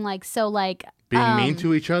acting like so like Being mean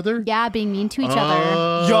to each other. yeah, being mean to each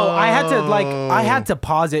other. Yo, I had to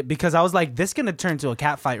pause it because I was like, this is gonna turn to a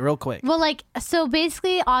cat fight real quick. Well, like, so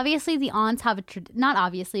basically, obviously, the aunts have not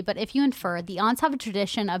obviously, but if you infer, the aunts have a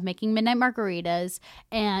tradition of making midnight margaritas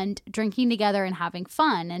and drinking together and having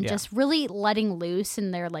fun and Yeah. just really letting loose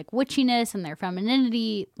in their like witchiness and their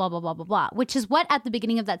femininity, blah, blah, blah, blah, blah, which is what at the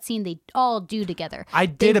beginning of that scene they all do together. I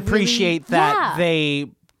They did really- appreciate that Yeah.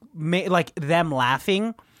 they made like them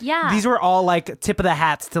laughing. Yeah. These were all like tip of the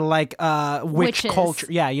hats to like witch Witches. culture.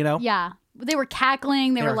 Yeah, you know. Yeah. They were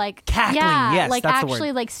cackling. They were were like cackling, Yeah, yes, like that's the word.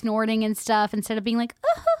 actually like snorting and stuff instead of being like,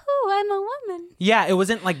 oh, I'm a woman. Yeah, it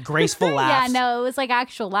wasn't like graceful Yeah, laughs. no, it was like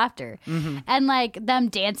actual laughter. Mm-hmm. And like them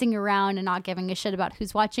dancing around and not giving a shit about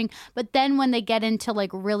who's watching. But then when they get into like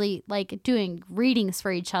really like doing readings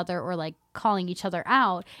for each other or like calling each other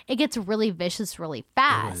out, it gets really vicious really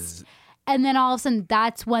fast. And then all of a sudden,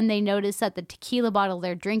 that's when they notice that the tequila bottle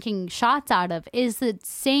they're drinking shots out of is the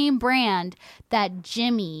same brand that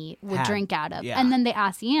Jimmy would Had, drink out of. yeah. And then they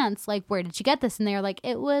ask the aunts, like, where did you get this? And they're like,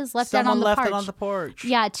 it was left out Someone on the left porch. it on the porch.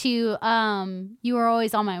 Yeah, to You Were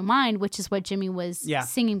Always on My Mind, which is what Jimmy was Yeah.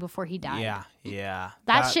 singing before he died. Yeah.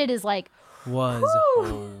 That shit is like, was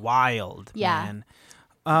wild. Yeah. Man.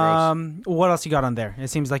 What else you got on there? It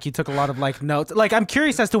seems like you took a lot of like notes. Like I'm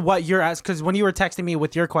curious as to what you're asked because when you were texting me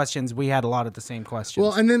with your questions, we had a lot of the same questions.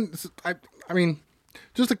 Well, and then I mean,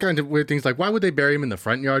 just the kind of weird things like why would they bury him in the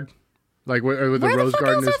front yard, like where the where the rose fuck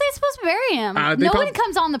garden else is? are they supposed to bury him? They No prob- one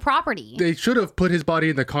comes on the property. They should have put his body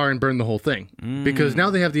in the car and burned the whole thing because now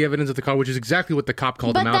they have the evidence of the car, which is exactly what the cop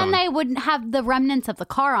called But him out then on. they wouldn't have the remnants of the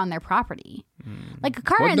car on their property. Like a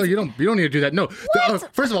car. Well, no, ins- you don't. You don't need to do that. No.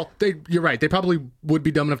 First of all, you're right. They probably would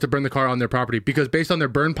be dumb enough to burn the car on their property because based on their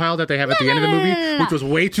burn pile that they have at the end of the movie, no. which was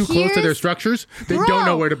way too close to their Here's- structures, they Bro, don't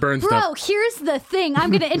know where to burn stuff. here's the thing.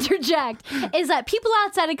 I'm going to interject. Is that people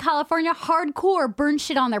outside of California hardcore burn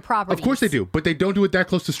shit on their property? Of course they do, but they don't do it that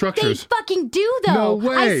close to They structures. fucking do though. No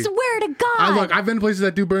way. I swear to God. Look, I've been to places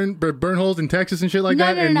that do burn holes in Texas and shit like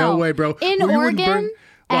that, and no way, bro. In Well, you wouldn't Oregon,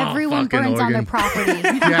 Oh, everyone fucking burns on their Oregon. property.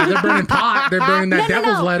 Yeah, they're burning pot. They're burning that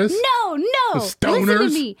devil's lettuce. No. Listen Stoners. to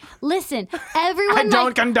me. Listen, everyone. I don't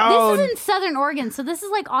like, condone. This is in Southern Oregon, so this is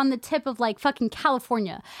like on the tip of like fucking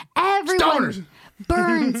California. Everyone Stoners.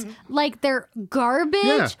 burns like their garbage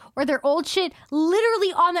Yeah. or their old shit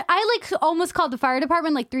literally on their. I like almost called the fire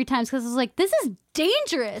department like 3 times because I was like, this is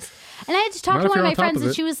dangerous. And I had to talk Not to if one of you're my on top friends, of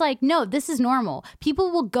and it. she was like, no, this is normal. People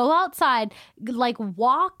will go outside, like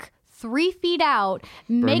walk 3 feet out,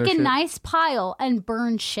 make their a shit. nice pile, and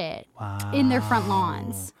burn shit in their front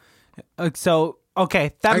lawns. So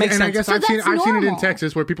okay, that makes And sense. I guess So I've seen that's it in normal.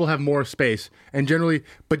 Texas where people have more space, and generally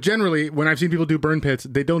when I've seen people do burn pits,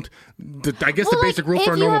 they don't. I guess the Well, basic like, rule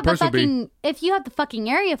for a if you normal have the person would be fucking, if you have the fucking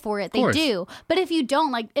area for it, they course. do. But if you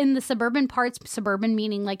don't, like in the suburban parts, suburban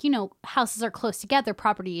meaning like, you know, houses are close together,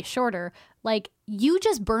 property is shorter, like you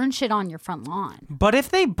just burn shit on your front lawn. But if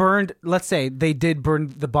they burned, let's say they did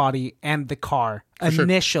burn the body and the car sure.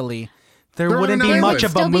 initially, there They're wouldn't on be an much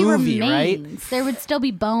island. of a movie, right? remains. There would still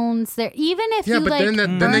be bones there. Even if Yeah, you but like then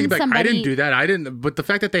burn they be like, somebody. I didn't do that. I didn't. But the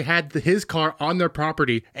fact that they had his car on their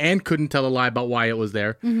property and couldn't tell a lie about why it was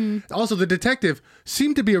there. Also, the detective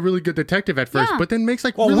seemed to be a really good detective at first, Yeah. but then makes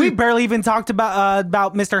like Well, really we barely even talked about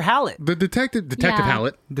Mr. Hallett, the detective Yeah.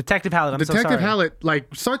 Hallett. Detective Hallett. I'm Detective so sorry. Hallett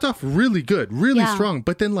like starts off really good, really Yeah. strong,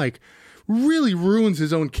 but then like really ruins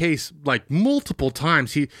his own case like multiple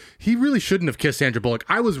times. He really shouldn't have kissed Sandra Bullock.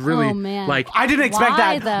 I was really Oh, man. like I didn't expect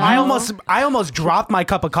Why, that. though? I almost dropped my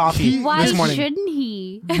cup of coffee Why this morning. shouldn't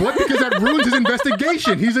he? what because that ruins his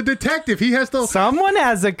investigation. He's a detective. He has to Someone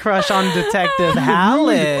has a crush on Detective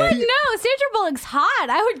Hallett. No, Sandra Bullock's hot.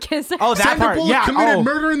 I would kiss her. Oh, that Sandra part. Bullock Yeah. committed Oh,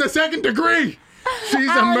 murder in the second degree. She's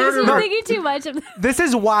a Alex, murderer. you're thinking too much of this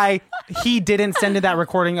is why he didn't send in that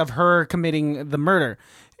recording of her committing the murder.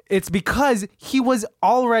 it's because he was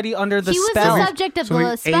already under the He was spell. the subject of So the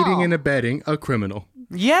he's spell. aiding and abetting a criminal.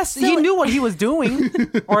 Yes, he knew what he was doing,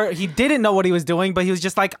 or he didn't know what he was doing, but he was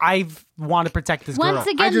just like, I want to protect this girl. Once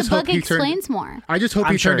again, the just hope book he turned- explains more. I just hope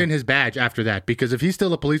I'm he turned sure. in his badge after that, because if he's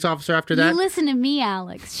still a police officer after that, You listen to me,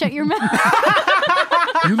 Alex. Shut your mouth.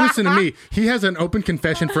 you listen to me. He has an open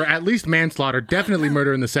confession for at least manslaughter, definitely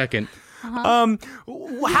murder in the second.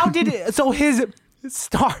 How did it? So his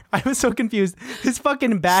star. I was so confused. His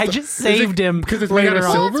fucking badge saved him because it's made out later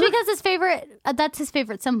of on. Well, silver? it's because his favorite, that's his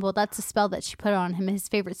favorite symbol. That's the spell that she put on him. His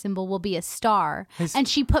favorite symbol will be a star. And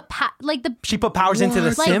she put, She put powers into the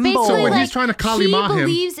What? like symbol. basically, So when like, he's trying to Kali Ma him-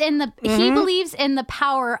 believes in the he believes in the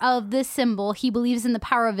power of this symbol. He believes in the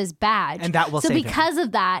power of his badge, And that will so save him. because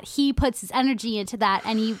of that, he puts his energy into that,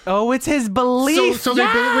 and he. Oh, it's his belief. So they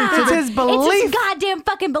wait, so it's they- his It's belief. his goddamn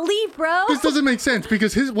fucking belief, bro. This doesn't make sense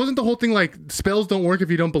because his wasn't the whole thing like spells don't work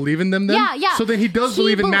if you don't believe in them. Then Yeah. So then he does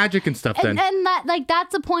believe in magic and stuff. Then and that like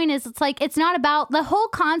that's the point. Is it's like it's not about the whole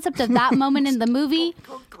concept of that moment in the movie.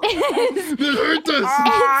 This hurt us.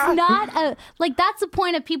 It's not a like that's the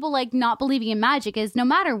point of people like not believing in magic is no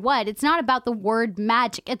matter what, it's not about the word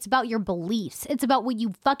magic. It's about your beliefs. It's about what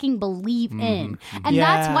you fucking believe in. And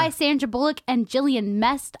that's Yeah. why Sandra Bullock and Jillian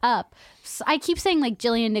messed up. So I keep saying like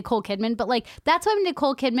Jillian Nicole Kidman, but like that's why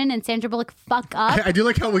Nicole Kidman and Sandra Bullock fuck up. I do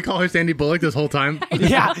like how we call her Sandy Bullock this whole time.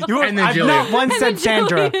 Yeah, And then I've Jillian. not once said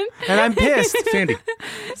Sandra, Jillian. and I'm pissed. Sandy,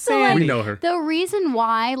 So like, we know her. the reason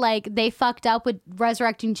why like they fucked up with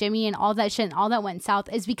resurrecting Jimmy and all that shit and all that went south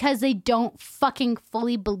is because they don't fucking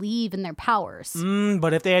fully believe in their powers.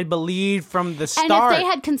 But if they had believed from the And start, if they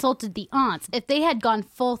had consulted the aunts, if they had gone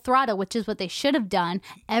full throttle, which is what they should have done,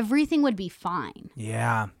 everything would be fine.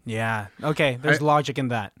 yeah. Okay, there's logic in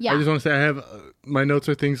that. Yeah. I just want to say I have my notes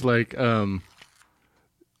are things like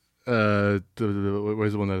where's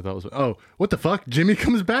the one that I thought was what the fuck? Jimmy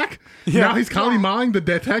comes back? Now he's Kali Ma'ing the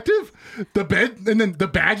detective? The bed and then the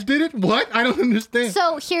badge did it? What? I don't understand.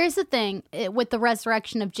 So here's the thing with the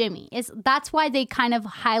resurrection of Jimmy is that's why they kind of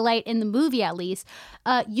highlight in the movie at least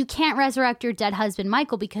you can't resurrect your dead husband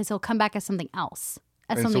Michael because he'll come back as something else.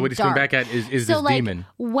 As And something so what he's dark. coming back at is So this like demon.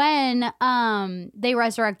 when they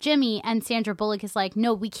resurrect Jimmy and Sandra Bullock is like,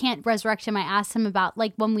 no, we can't resurrect him. I asked him about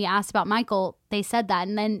like when we asked about Michael, they said that,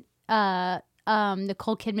 and then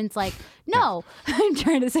Nicole Kidman's like, no, I'm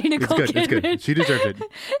trying to say Nicole It's good. Kidman. It's good. She deserved it.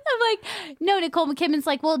 I'm like, no, Nicole Kidman's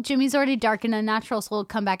like, well, Jimmy's already dark and unnatural, so he'll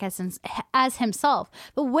come back as himself.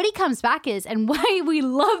 But what he comes back is, and why we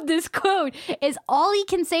love this quote, is all he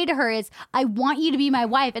can say to her is, I want you to be my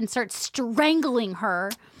wife, and start strangling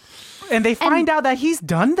her. And they find out that he's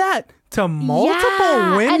done that to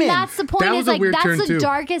multiple women. And that's the point, That is was a like, weird that's turn, the too.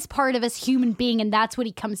 darkest part of us human being, and that's what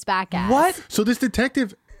he comes back as. What? So this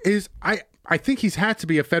detective is I think he has to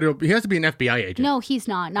be he has to be an FBI agent. No, he's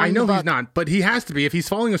not. Not I in the know he's book. not, but he has to be if he's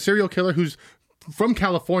following a serial killer who's from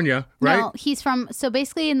California, right? No, he's from, so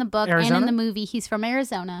basically in the book Arizona? and in the movie, he's from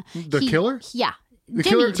Arizona. The killer? Yeah. The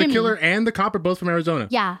Jimmy. killer and the cop are both from Arizona.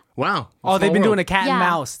 Yeah. Wow. Oh, they've been Small doing a world. cat Yeah. and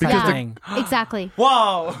mouse type Yeah. thing. Exactly.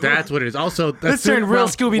 Whoa. That's what it is. Also, Let's turn real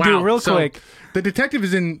Scooby-Doo real So, quick. The detective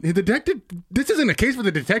is in. The detective. This isn't a case for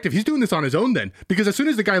the detective. He's doing this on his own then, because as soon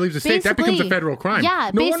as the guy leaves the state, that becomes a Basically. federal crime. Yeah,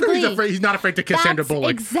 No wonder he's basically. afraid. He's not afraid to kiss That's Sandra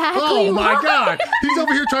Bullock. exactly Oh my why. God. He's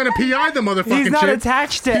over here trying to PI the motherfucking He's not chick.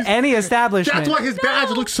 attached to any establishment. That's why his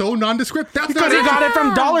badge looks so nondescript. That's because not he got it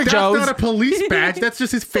from Dollar That's Joe's. not a police badge. That's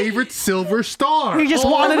just his favorite silver star. He just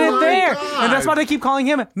Oh wanted it my there. God. And that's why they keep calling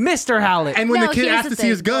him Mr. Hallett. And when No, the kid here's asks the to see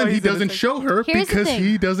his thing. gun, Oh, he he's doesn't innocent. show her Here's the because thing.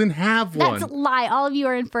 he doesn't have one. That's a lie. All of you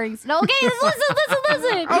are inferring. Okay, listen.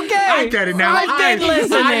 Okay. I get it now. I've been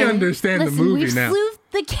listening. I understand Listen, the movie we've now. sleuthed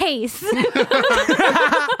the case.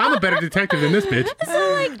 I'm a better detective than this bitch.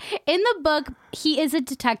 So, like, in the book, he is a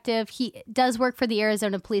detective. He does work for the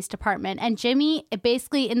Arizona Police Department. And Jimmy,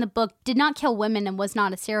 basically, in the book, did not kill women and was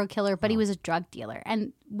not a serial killer, but he was a drug dealer.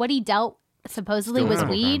 And what he dealt supposedly Still was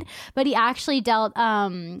animal weed, crime. but he actually dealt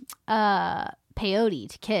peyote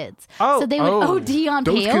to kids. Oh, so they would oh. OD on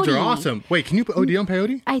Those peyote. kids are awesome. Wait, can you put OD on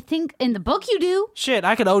peyote? I think in the book you do. Shit,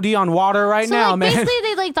 I could OD on water right So now, like, man. basically,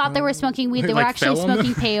 they like thought they were smoking weed. They were Like, actually fell on them?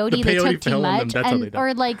 smoking peyote. The They peyote took too fell on them. much, That's how they and died.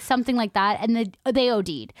 or like something like that, and they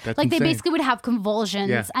OD'd. That's like they insane. basically would have convulsions,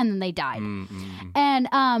 Yeah. and then they died.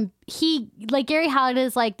 And he like Gary Hallett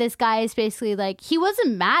is like, this guy is basically like, he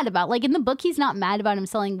wasn't mad about, like, in the book he's not mad about him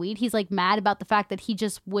selling weed. He's like mad about the fact that he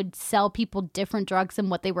just would sell people different drugs than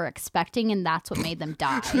what they were expecting, and that's what made them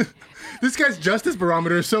die. This guy's justice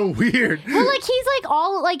barometer is so weird. Well, like, he's like,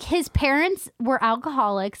 all like, his parents were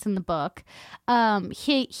alcoholics in the book. So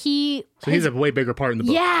he's a way bigger part in the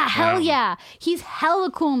book. Yeah, hell Wow. yeah. He's hella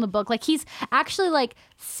cool in the book. Like, he's actually like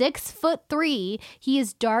 6'3". He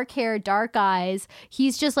has dark hair, dark eyes.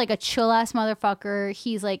 He's just like a chill ass motherfucker.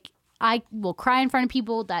 He's like, I will cry in front of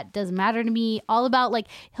people. That doesn't matter to me. All about like,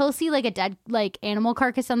 he'll see like a dead like animal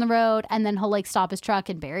carcass on the road and then he'll like stop his truck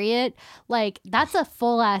and bury it. Like that's a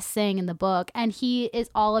full ass thing in the book. And he is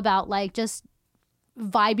all about like just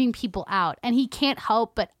vibing people out. And he can't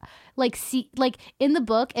help but like see, like in the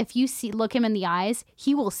book, if you look him in the eyes,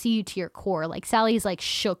 he will see you to your core. Like Sally's like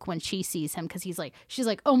shook when she sees him because she's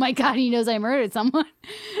like, oh my God, he knows I murdered someone.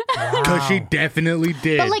 Because she definitely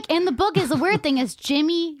did. But like in the book is the weird thing is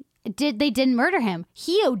Jimmy didn't murder him.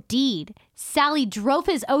 He OD'd. Sally drove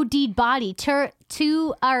his OD'd body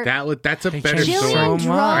to our. That's a better changed story. so much.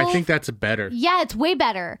 I think that's better. Yeah, it's way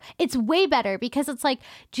better. It's way better because it's like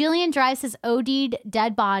Jillian drives his OD'd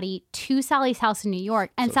dead body to Sally's house in New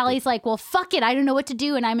York. And Sally's like, well, fuck it. I don't know what to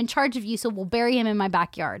do. And I'm in charge of you. So we'll bury him in my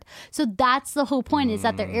backyard. So that's the whole point is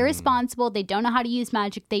that they're irresponsible. They don't know how to use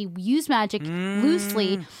magic. They use magic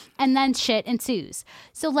loosely and then shit ensues.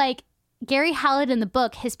 So like, Gary Hallett in the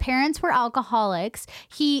book, his parents were alcoholics.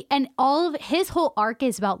 And all of his whole arc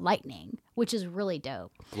is about lightning, which is really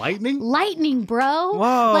dope. Lightning, bro.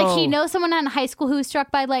 Whoa. Like he knows someone in high school who was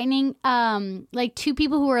struck by lightning. Like two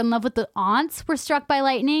people who were in love with the aunts were struck by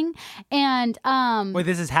lightning. And Wait,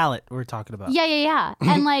 this is Hallett we're talking about. yeah.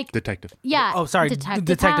 And like Detective. yeah. Oh, sorry.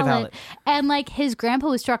 Detective Hallett. And like his grandpa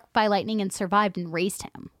was struck by lightning and survived and raised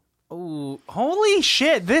him. Ooh, holy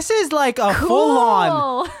shit. This is like a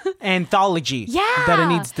full-on anthology that it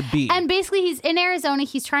needs to be. And basically he's in Arizona.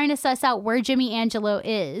 He's trying to suss out where Jimmy Angelo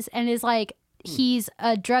is and is like, he's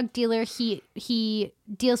a drug dealer. He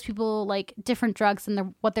deals people like different drugs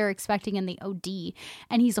than what they're expecting in the OD.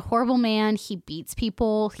 And he's a horrible man. He beats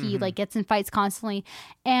people. He like gets in fights constantly.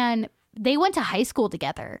 And they went to high school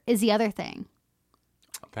together is the other thing.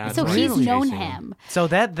 That's So why he's chasing known him. him. So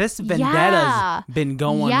this vendetta's Yeah. been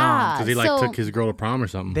going on. Because he like took his girl to prom or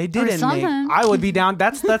something. They didn't make. something. I would be down.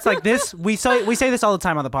 That's like this. We say this all the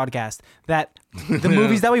time on the podcast that the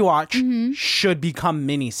movies that we watch should become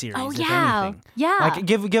miniseries. Oh, if yeah. anything. Yeah. Like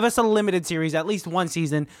give us a limited series, at least one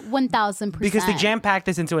season, 1,000%. because to jam pack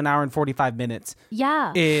this into an hour and 45 minutes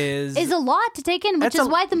yeah. is a lot to take in, which That's is a-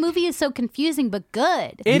 why the movie is so confusing but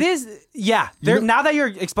good. It is. Yeah. Now that you're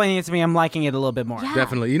explaining it to me, I'm liking it a little bit more. Yeah.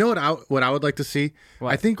 Definitely. You know what I would like to see?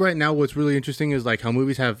 What? I think right now what's really interesting is like how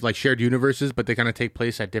movies have like shared universes, but they kind of take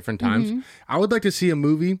place at different times. I would like to see a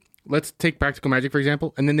movie. Let's take Practical Magic, for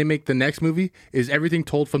example, and then they make the next movie is everything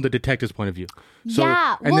told from the detective's point of view. So,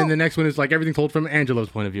 Yeah, and well- then the next one is like everything told from Angelo's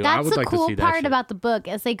point of view. I That's would the like cool to see that part shit. about the book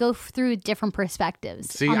as they go through different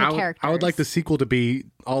perspectives See, on the I characters. would like the sequel to be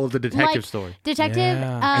all of the detective story. Detective,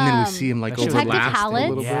 Yeah. And then we see him like Detective overlast a Hallett.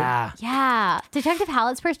 little bit. Yeah. Yeah. Detective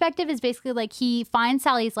Hallett's perspective is basically like he finds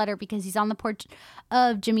Sally's letter because he's on the porch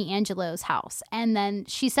of Jimmy Angelo's house. And then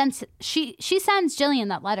she sends Jillian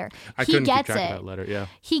that letter. I He couldn't keep gets track it. of that letter, yeah.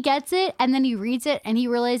 He gets it and then he reads it and he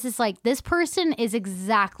realizes like this person is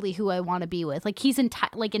exactly who I want to be with. Like he's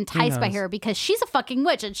enticed by knows? her because she's a fucking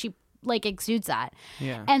witch and she like exudes that.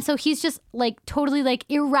 Yeah. And so he's just like totally like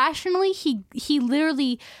irrationally he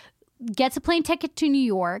literally gets a plane ticket to New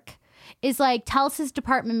York, is like tells his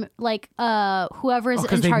department like whoever's in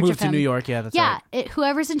Because they charge moved of to him. New York. Yeah, that's Yeah, right.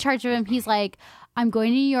 whoever's in charge of him, he's like, I'm going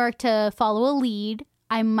to New York to follow a lead.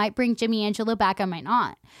 I might bring Jimmy Angelo back, I might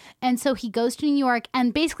not. And so he goes to New York,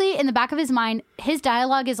 and basically in the back of his mind, his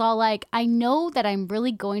dialogue is all like, I know that I'm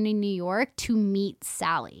really going to New York to meet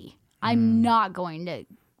Sally. I'm not going to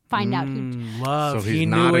find out who. Love. So he's he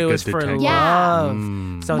not knew a it good was for detective. Yeah.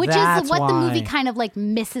 love. So Which that's is what the movie why. kind of like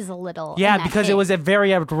misses a little. Yeah, in that because hit. it was a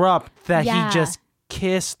very abrupt that Yeah. he just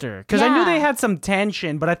kissed her. Because I knew Yeah. they had some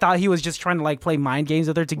tension, but I thought he was just trying to like play mind games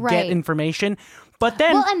with her to Right. get information. But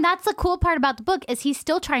then Well, and that's the cool part about the book is he's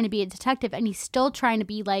still trying to be a detective and he's still trying to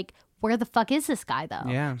be like, where the fuck is this guy though?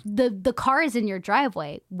 Yeah. The car is in your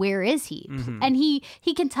driveway. Where is he? Mm-hmm. And he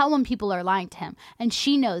can tell when people are lying to him, and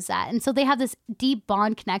she knows that. And so they have this deep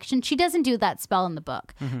bond connection. She doesn't do that spell in the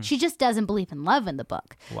book. She just doesn't believe in love in the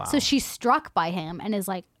book. Mm-hmm. Wow. So she's struck by him and is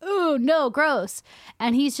like, "Oh no, gross."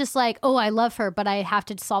 And he's just like, "Oh, I love her, but I have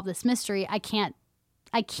to solve this mystery. I can't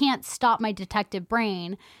stop my detective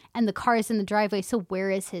brain, and the car is in the driveway, so where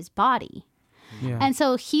is his body?" Yeah. And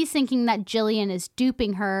so he's thinking that Jillian is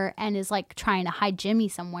duping her and is like trying to hide Jimmy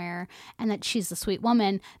somewhere and that she's the sweet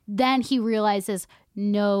woman. Then he realizes,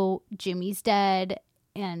 no, Jimmy's dead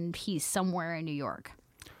and he's somewhere in New York.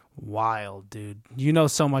 wild, dude. You know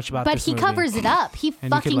so much about But this he movie. covers it up. He And you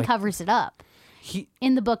could, fucking like- covers it up He,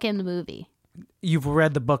 in the book and the movie. you've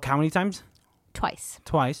read the book how many times? Twice.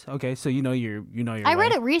 Twice. Okay, so you know your I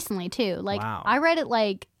read it recently too. Like Wow. I read it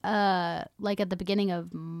like at the beginning of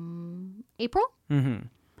April. Mm-hmm.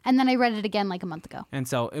 And then I read it again like a month ago. And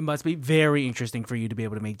so it must be very interesting for you to be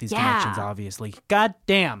able to make these Yeah. connections, obviously. God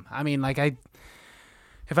damn. I mean, like,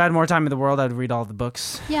 if I had more time in the world, I'd read all the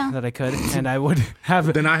books that I could, and I would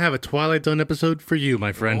have. Then I have a Twilight Zone episode for you,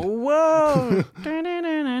 my friend. Whoa.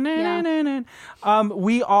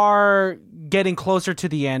 We are getting closer to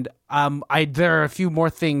the end. There are a few more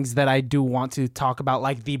things that I do want to talk about,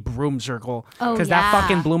 like the broom circle, Oh, because that yeah.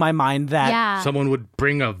 fucking blew my mind. That Yeah. Someone would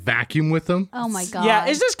bring a vacuum with them, Oh my god. yeah,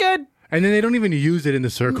 is this good? and then they don't even use it in the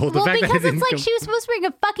circle. The Well, fact that because it it's didn't like come- she was supposed to bring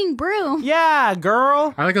a fucking broom. Yeah,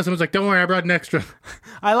 girl. I like how someone's like, "Don't worry, I brought an extra."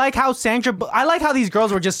 I like how I like how these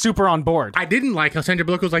girls were just super on board. I didn't like how Sandra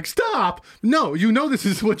Bullock was like, "Stop! No, you know this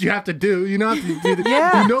is what you have to do. You know,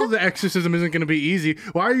 Yeah. you know the exorcism isn't going to be easy.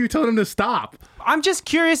 Why are you telling them to stop?" I'm just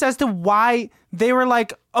curious as to why they were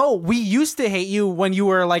like, "Oh, we used to hate you when you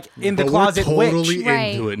were like in the But closet we're totally witch."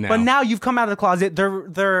 Right. into it now. But now you've come out of the closet.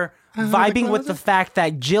 They're vibing with the fact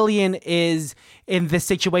that Jillian is in this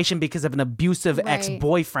situation because of an abusive Right.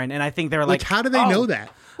 ex-boyfriend, and I think they're like, how do they "Oh." know that?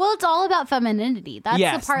 Well, it's all about femininity. That's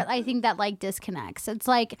Yes. the part I think that like disconnects. It's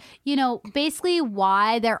like, you know, basically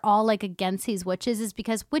why they're all like against these witches is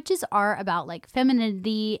because witches are about like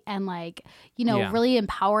femininity and like, you know, Yeah. really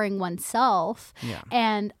empowering oneself. Yeah.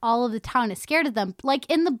 And all of the town is scared of them. Like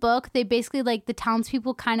in the book, they basically like the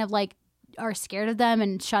townspeople kind of like are scared of them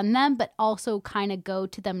and shun them, but also kind of go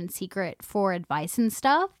to them in secret for advice and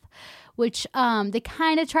stuff, which they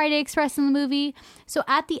kind of try to express in the movie. So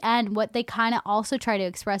at the end, what they kind of also try to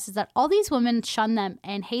express is that all these women shun them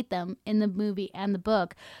and hate them in the movie and the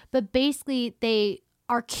book, but basically they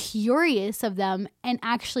are curious of them and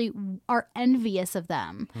actually are envious of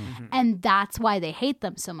them. And that's why they hate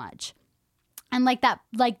them so much. And like that,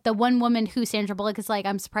 like the one woman who Sandra Bullock is like,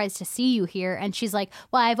 "I'm surprised to see you here," and she's like,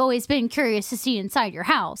 "Well, I've always been curious to see inside your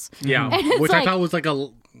house." Yeah, And it's which I like- thought was like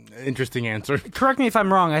interesting answer. Correct me if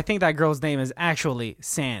I'm wrong. I think that girl's name is actually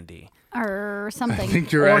Sandy Or I something.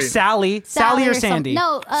 think you're or right. Sally or Sandy.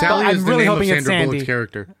 No, Sally I'm is really the name hoping of it's Sandra Sandy. Bullock's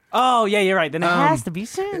character. Oh yeah, you're right. Then it has to be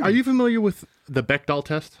Sandy. Are you familiar with the Bechdel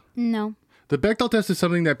test? no. The Bechdel test is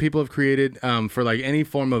something that people have created for like any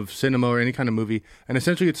form of cinema or any kind of movie, and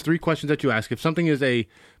essentially it's 3 questions that you ask. If something is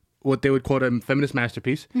what they would quote a feminist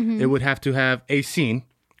masterpiece, it would have to have a scene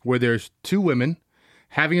where there's 2 women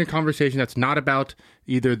having a conversation that's not about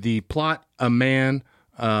either the plot, a man,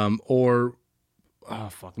 or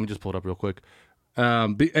let me just pull it up real quick.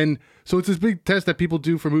 And so it's this big test that people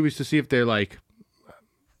do for movies to see if they're like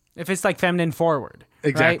If it's like feminine forward.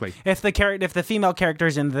 Exactly. Right? If the female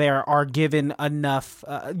characters in there are given enough,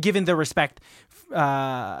 given the respect,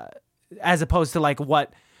 as opposed to like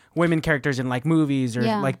what women characters in like movies or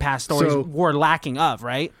Yeah. like past stories So- were lacking of,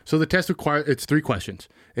 right? So the test requires it's 3 questions.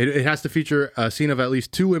 It has to feature a scene of at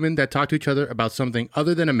least 2 women that talk to each other about something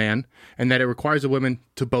other than a man, and that it requires the women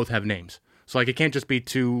to both have names. So like it can't just be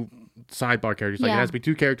 2 sidebar characters. Like Yeah. it has to be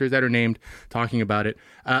 2 characters that are named talking about it.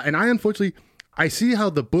 And I see how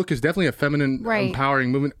the book is definitely a feminine, Right. empowering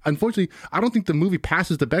movement. Unfortunately, I don't think the movie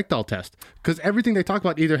passes the Bechdel test because everything they talk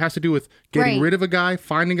about either has to do with getting Right. rid of a guy,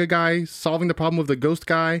 finding a guy, solving the problem of the ghost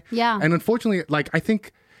guy. Yeah. And unfortunately, like I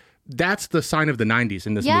think that's the sign of the 90s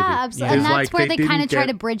in this Yeah, movie. absolutely. is, And that's like, where they kind didn't of try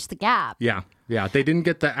get- to bridge the gap. Yeah. They didn't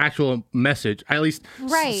get the actual message. At least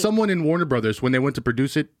Right. someone in Warner Brothers, when they went to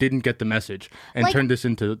produce it, didn't get the message and Like, turned this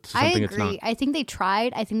into I something it's not. agree. I think they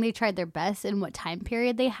tried. I think they tried their best in what time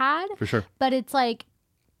period they had. For sure. But it's like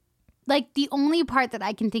the only part that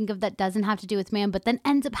I can think of that doesn't have to do with man, but then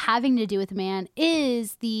ends up having to do with man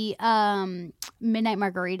is the Midnight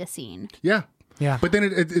Margarita scene. Yeah. Yeah. But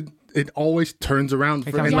then it always turns around.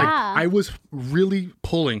 comes And like back. I was really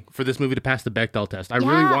pulling for this movie to pass the Bechdel test. I Yeah,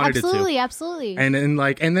 really wanted absolutely, it to. absolutely. And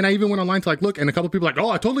then I even went online to like look, and a couple people were like,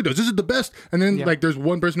 "Oh, it totally does. This is the best." And then like there's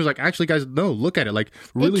one person who's like, "Actually, guys, no, look at it. Like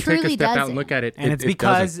really take a truly step out doesn't. and look at it." And it's it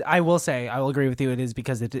because doesn't. I will agree with you. It is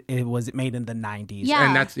because it was made in the 90s. Yeah.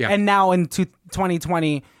 And that's And now in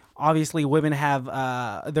 2020, obviously women have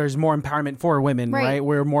there's more empowerment for women, Right. right?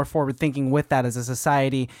 We're more forward thinking with that as a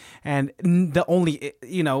society, and the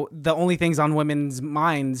only things on women's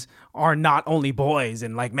minds are not only boys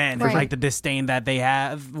and like men, Right. like the disdain that they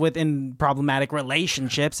have within problematic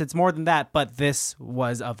relationships. It's more than that, but this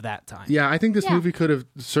was of that time. Yeah, I think this Yeah. movie could have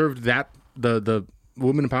served the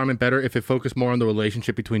women empowerment better if it focused more on the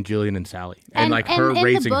relationship between Jillian and Sally and like her in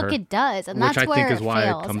raising the book her. it does, and which that's I where think is it why it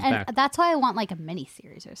fails. comes and back. that's why I want like a mini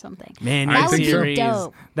series or something. Man, I think so. series.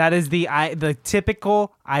 Dope. That is the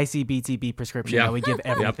typical ICBTB prescription Yeah. that we give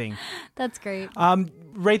everything. That's great.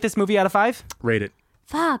 Rate this movie out of 5. Rate it.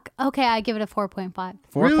 Fuck. Okay, I give it a 4.5.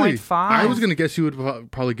 4.5. I was gonna guess you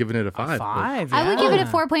would probably given it a 5. but- 5. I would give it a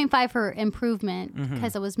yeah. 4.5 for improvement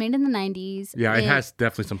because it was made in the 90s. Yeah, it has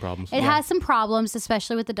definitely some problems. It has some problems,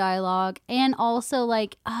 especially with the dialogue. And also,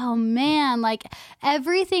 like, oh man, like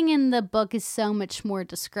everything in the book is so much more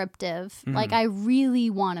descriptive. Like, I really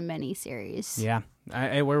want a miniseries. Yeah.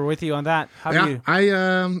 We're with you on that. How do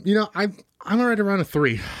Yeah, you? I'm right around a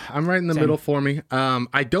 3. I'm right in the middle for me.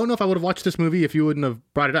 I don't know if I would have watched this movie if you wouldn't have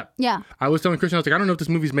brought it up. Yeah. I was telling Christian, I was like, I don't know if this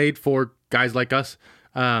movie's made for guys like us,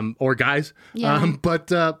 or guys. Yeah.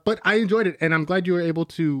 But I enjoyed it, and I'm glad you were able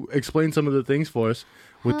to explain some of the things for us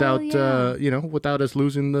without yeah. without us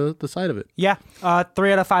losing the side of it. Yeah.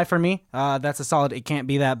 3 out of 5 for me. That's a solid. It can't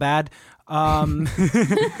be that bad.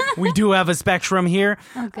 We do have a spectrum here.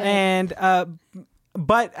 Okay. And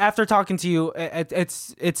but after talking to you,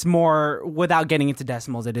 it's more, without getting into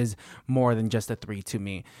decimals, it is more than just a 3 to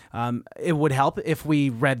me. It would help if we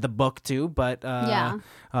read the book too, but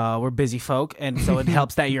we're busy folk, and so it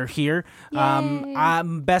helps that you're here.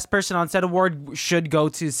 Best person on set award should go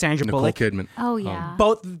to Sandra Nicole Bullock. Kidman. Oh, yeah.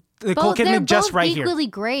 Both Nicole They're Kidman just both right here. equally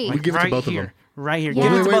great. We give it to Right both of here. them. Right here. Yeah.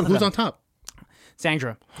 Give it to Wait, both of who's them. on top?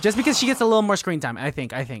 Sandra. Just because she gets a little more screen time, I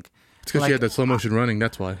think. It's because she had that slow motion running.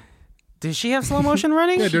 That's why. Did she have slow motion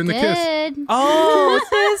running? Yeah, during the kiss. Did. Oh,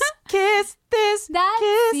 this That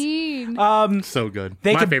kiss. scene. So good.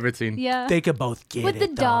 They My could- favorite scene. Yeah. They could both get With it, the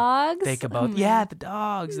though. dogs? They could both. Yeah, the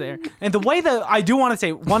dogs there. And the way that I do want to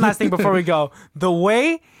say one last thing before we go. The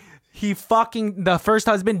way the first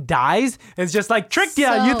husband dies is just like tricked you.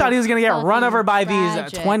 So You thought he was gonna get run fucking over by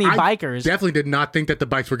tragic. these 20 I bikers. definitely did not think that the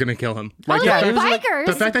bikes were going to kill him. Like, yeah, the, it was fact, bikers.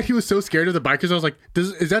 the fact that he was so scared of the bikers, I was like,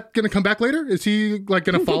 is that going to come back later? Is he like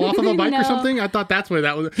going to fall off of a bike or No. something? I thought that's where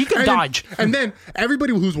that was. He could and dodge. And then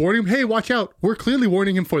everybody who's warning him, hey, watch out. We're clearly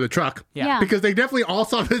warning him for the truck. Yeah. Because they definitely all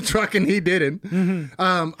saw the truck and he didn't.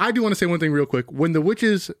 I do want to say one thing real quick. When the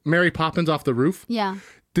witches Mary Poppins off the roof, Yeah.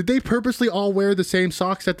 did they purposely all wear the same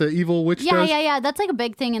socks that the evil witch Yeah, does? yeah. That's like a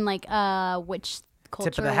big thing in like witch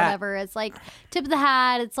culture the or hat. whatever. It's like tip of the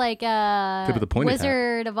hat. It's like Tip of the pointed hat.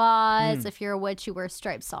 Wizard of Oz. If you're a witch, you wear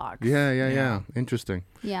striped socks. Yeah. Interesting.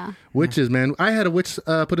 Yeah. Witches, man. I had a witch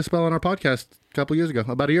put a spell on our podcast a couple years ago,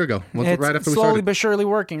 about a year ago, It's right after we slowly started. but surely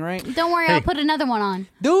working, right? Don't worry, I'll put another one on.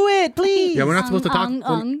 Do it, please. Yeah, we're not supposed to talk.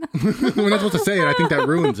 We're not supposed to say it. I think that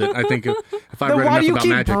ruins it. I think if I Then read why enough do you about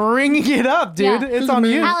keep magic. bringing it up, dude? Yeah. It's on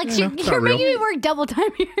you. Alex, You know, it's you're not real. making me work double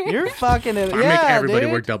time here. You're fucking it. I Yeah, make everybody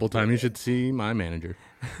dude. work double time. You should see my manager.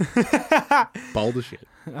 Bald as shit.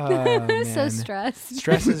 So stressed.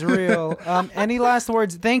 Stress is real. Any last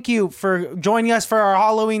words? Thank you for joining us for our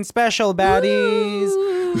Halloween special, baddies.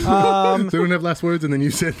 So we don't have last words, and then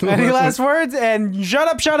you said Any last words? And shut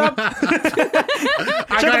up.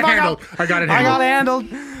 I got it handled. I got it I got handled. it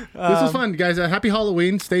handled. This was fun, guys. Happy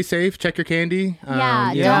Halloween. Stay safe. Check your candy.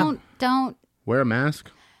 Yeah, yeah. don't Wear a mask.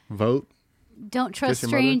 Vote. trust your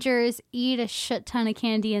mother. strangers. Eat a shit ton of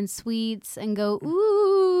candy and sweets and go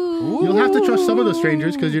ooh. You'll have to trust some of the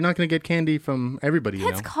strangers because you're not going to get candy from everybody. You know.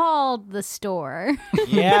 It's called the store.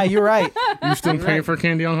 Yeah, you're right. You still paying for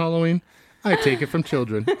candy on Halloween? I take it from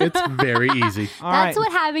children. It's very easy. All That's right.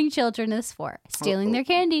 what having children is for. Stealing their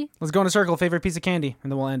candy. Let's go in a circle. Favorite piece of candy,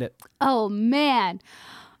 and then we'll end it. Oh man.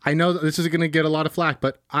 I know that this is going to get a lot of flack,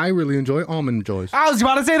 but I really enjoy Almond Joys. I was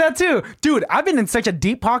about to say that too. Dude, I've been in such a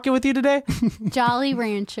deep pocket with you today. Jolly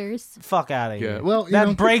Ranchers. Fuck out of here. Yeah, well, you that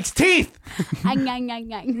know. breaks teeth. Ang, ang,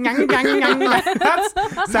 ang, ang.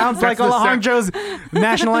 That sounds like the Alejandro's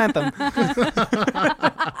national anthem.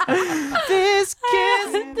 This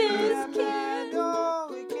kiss, This kid.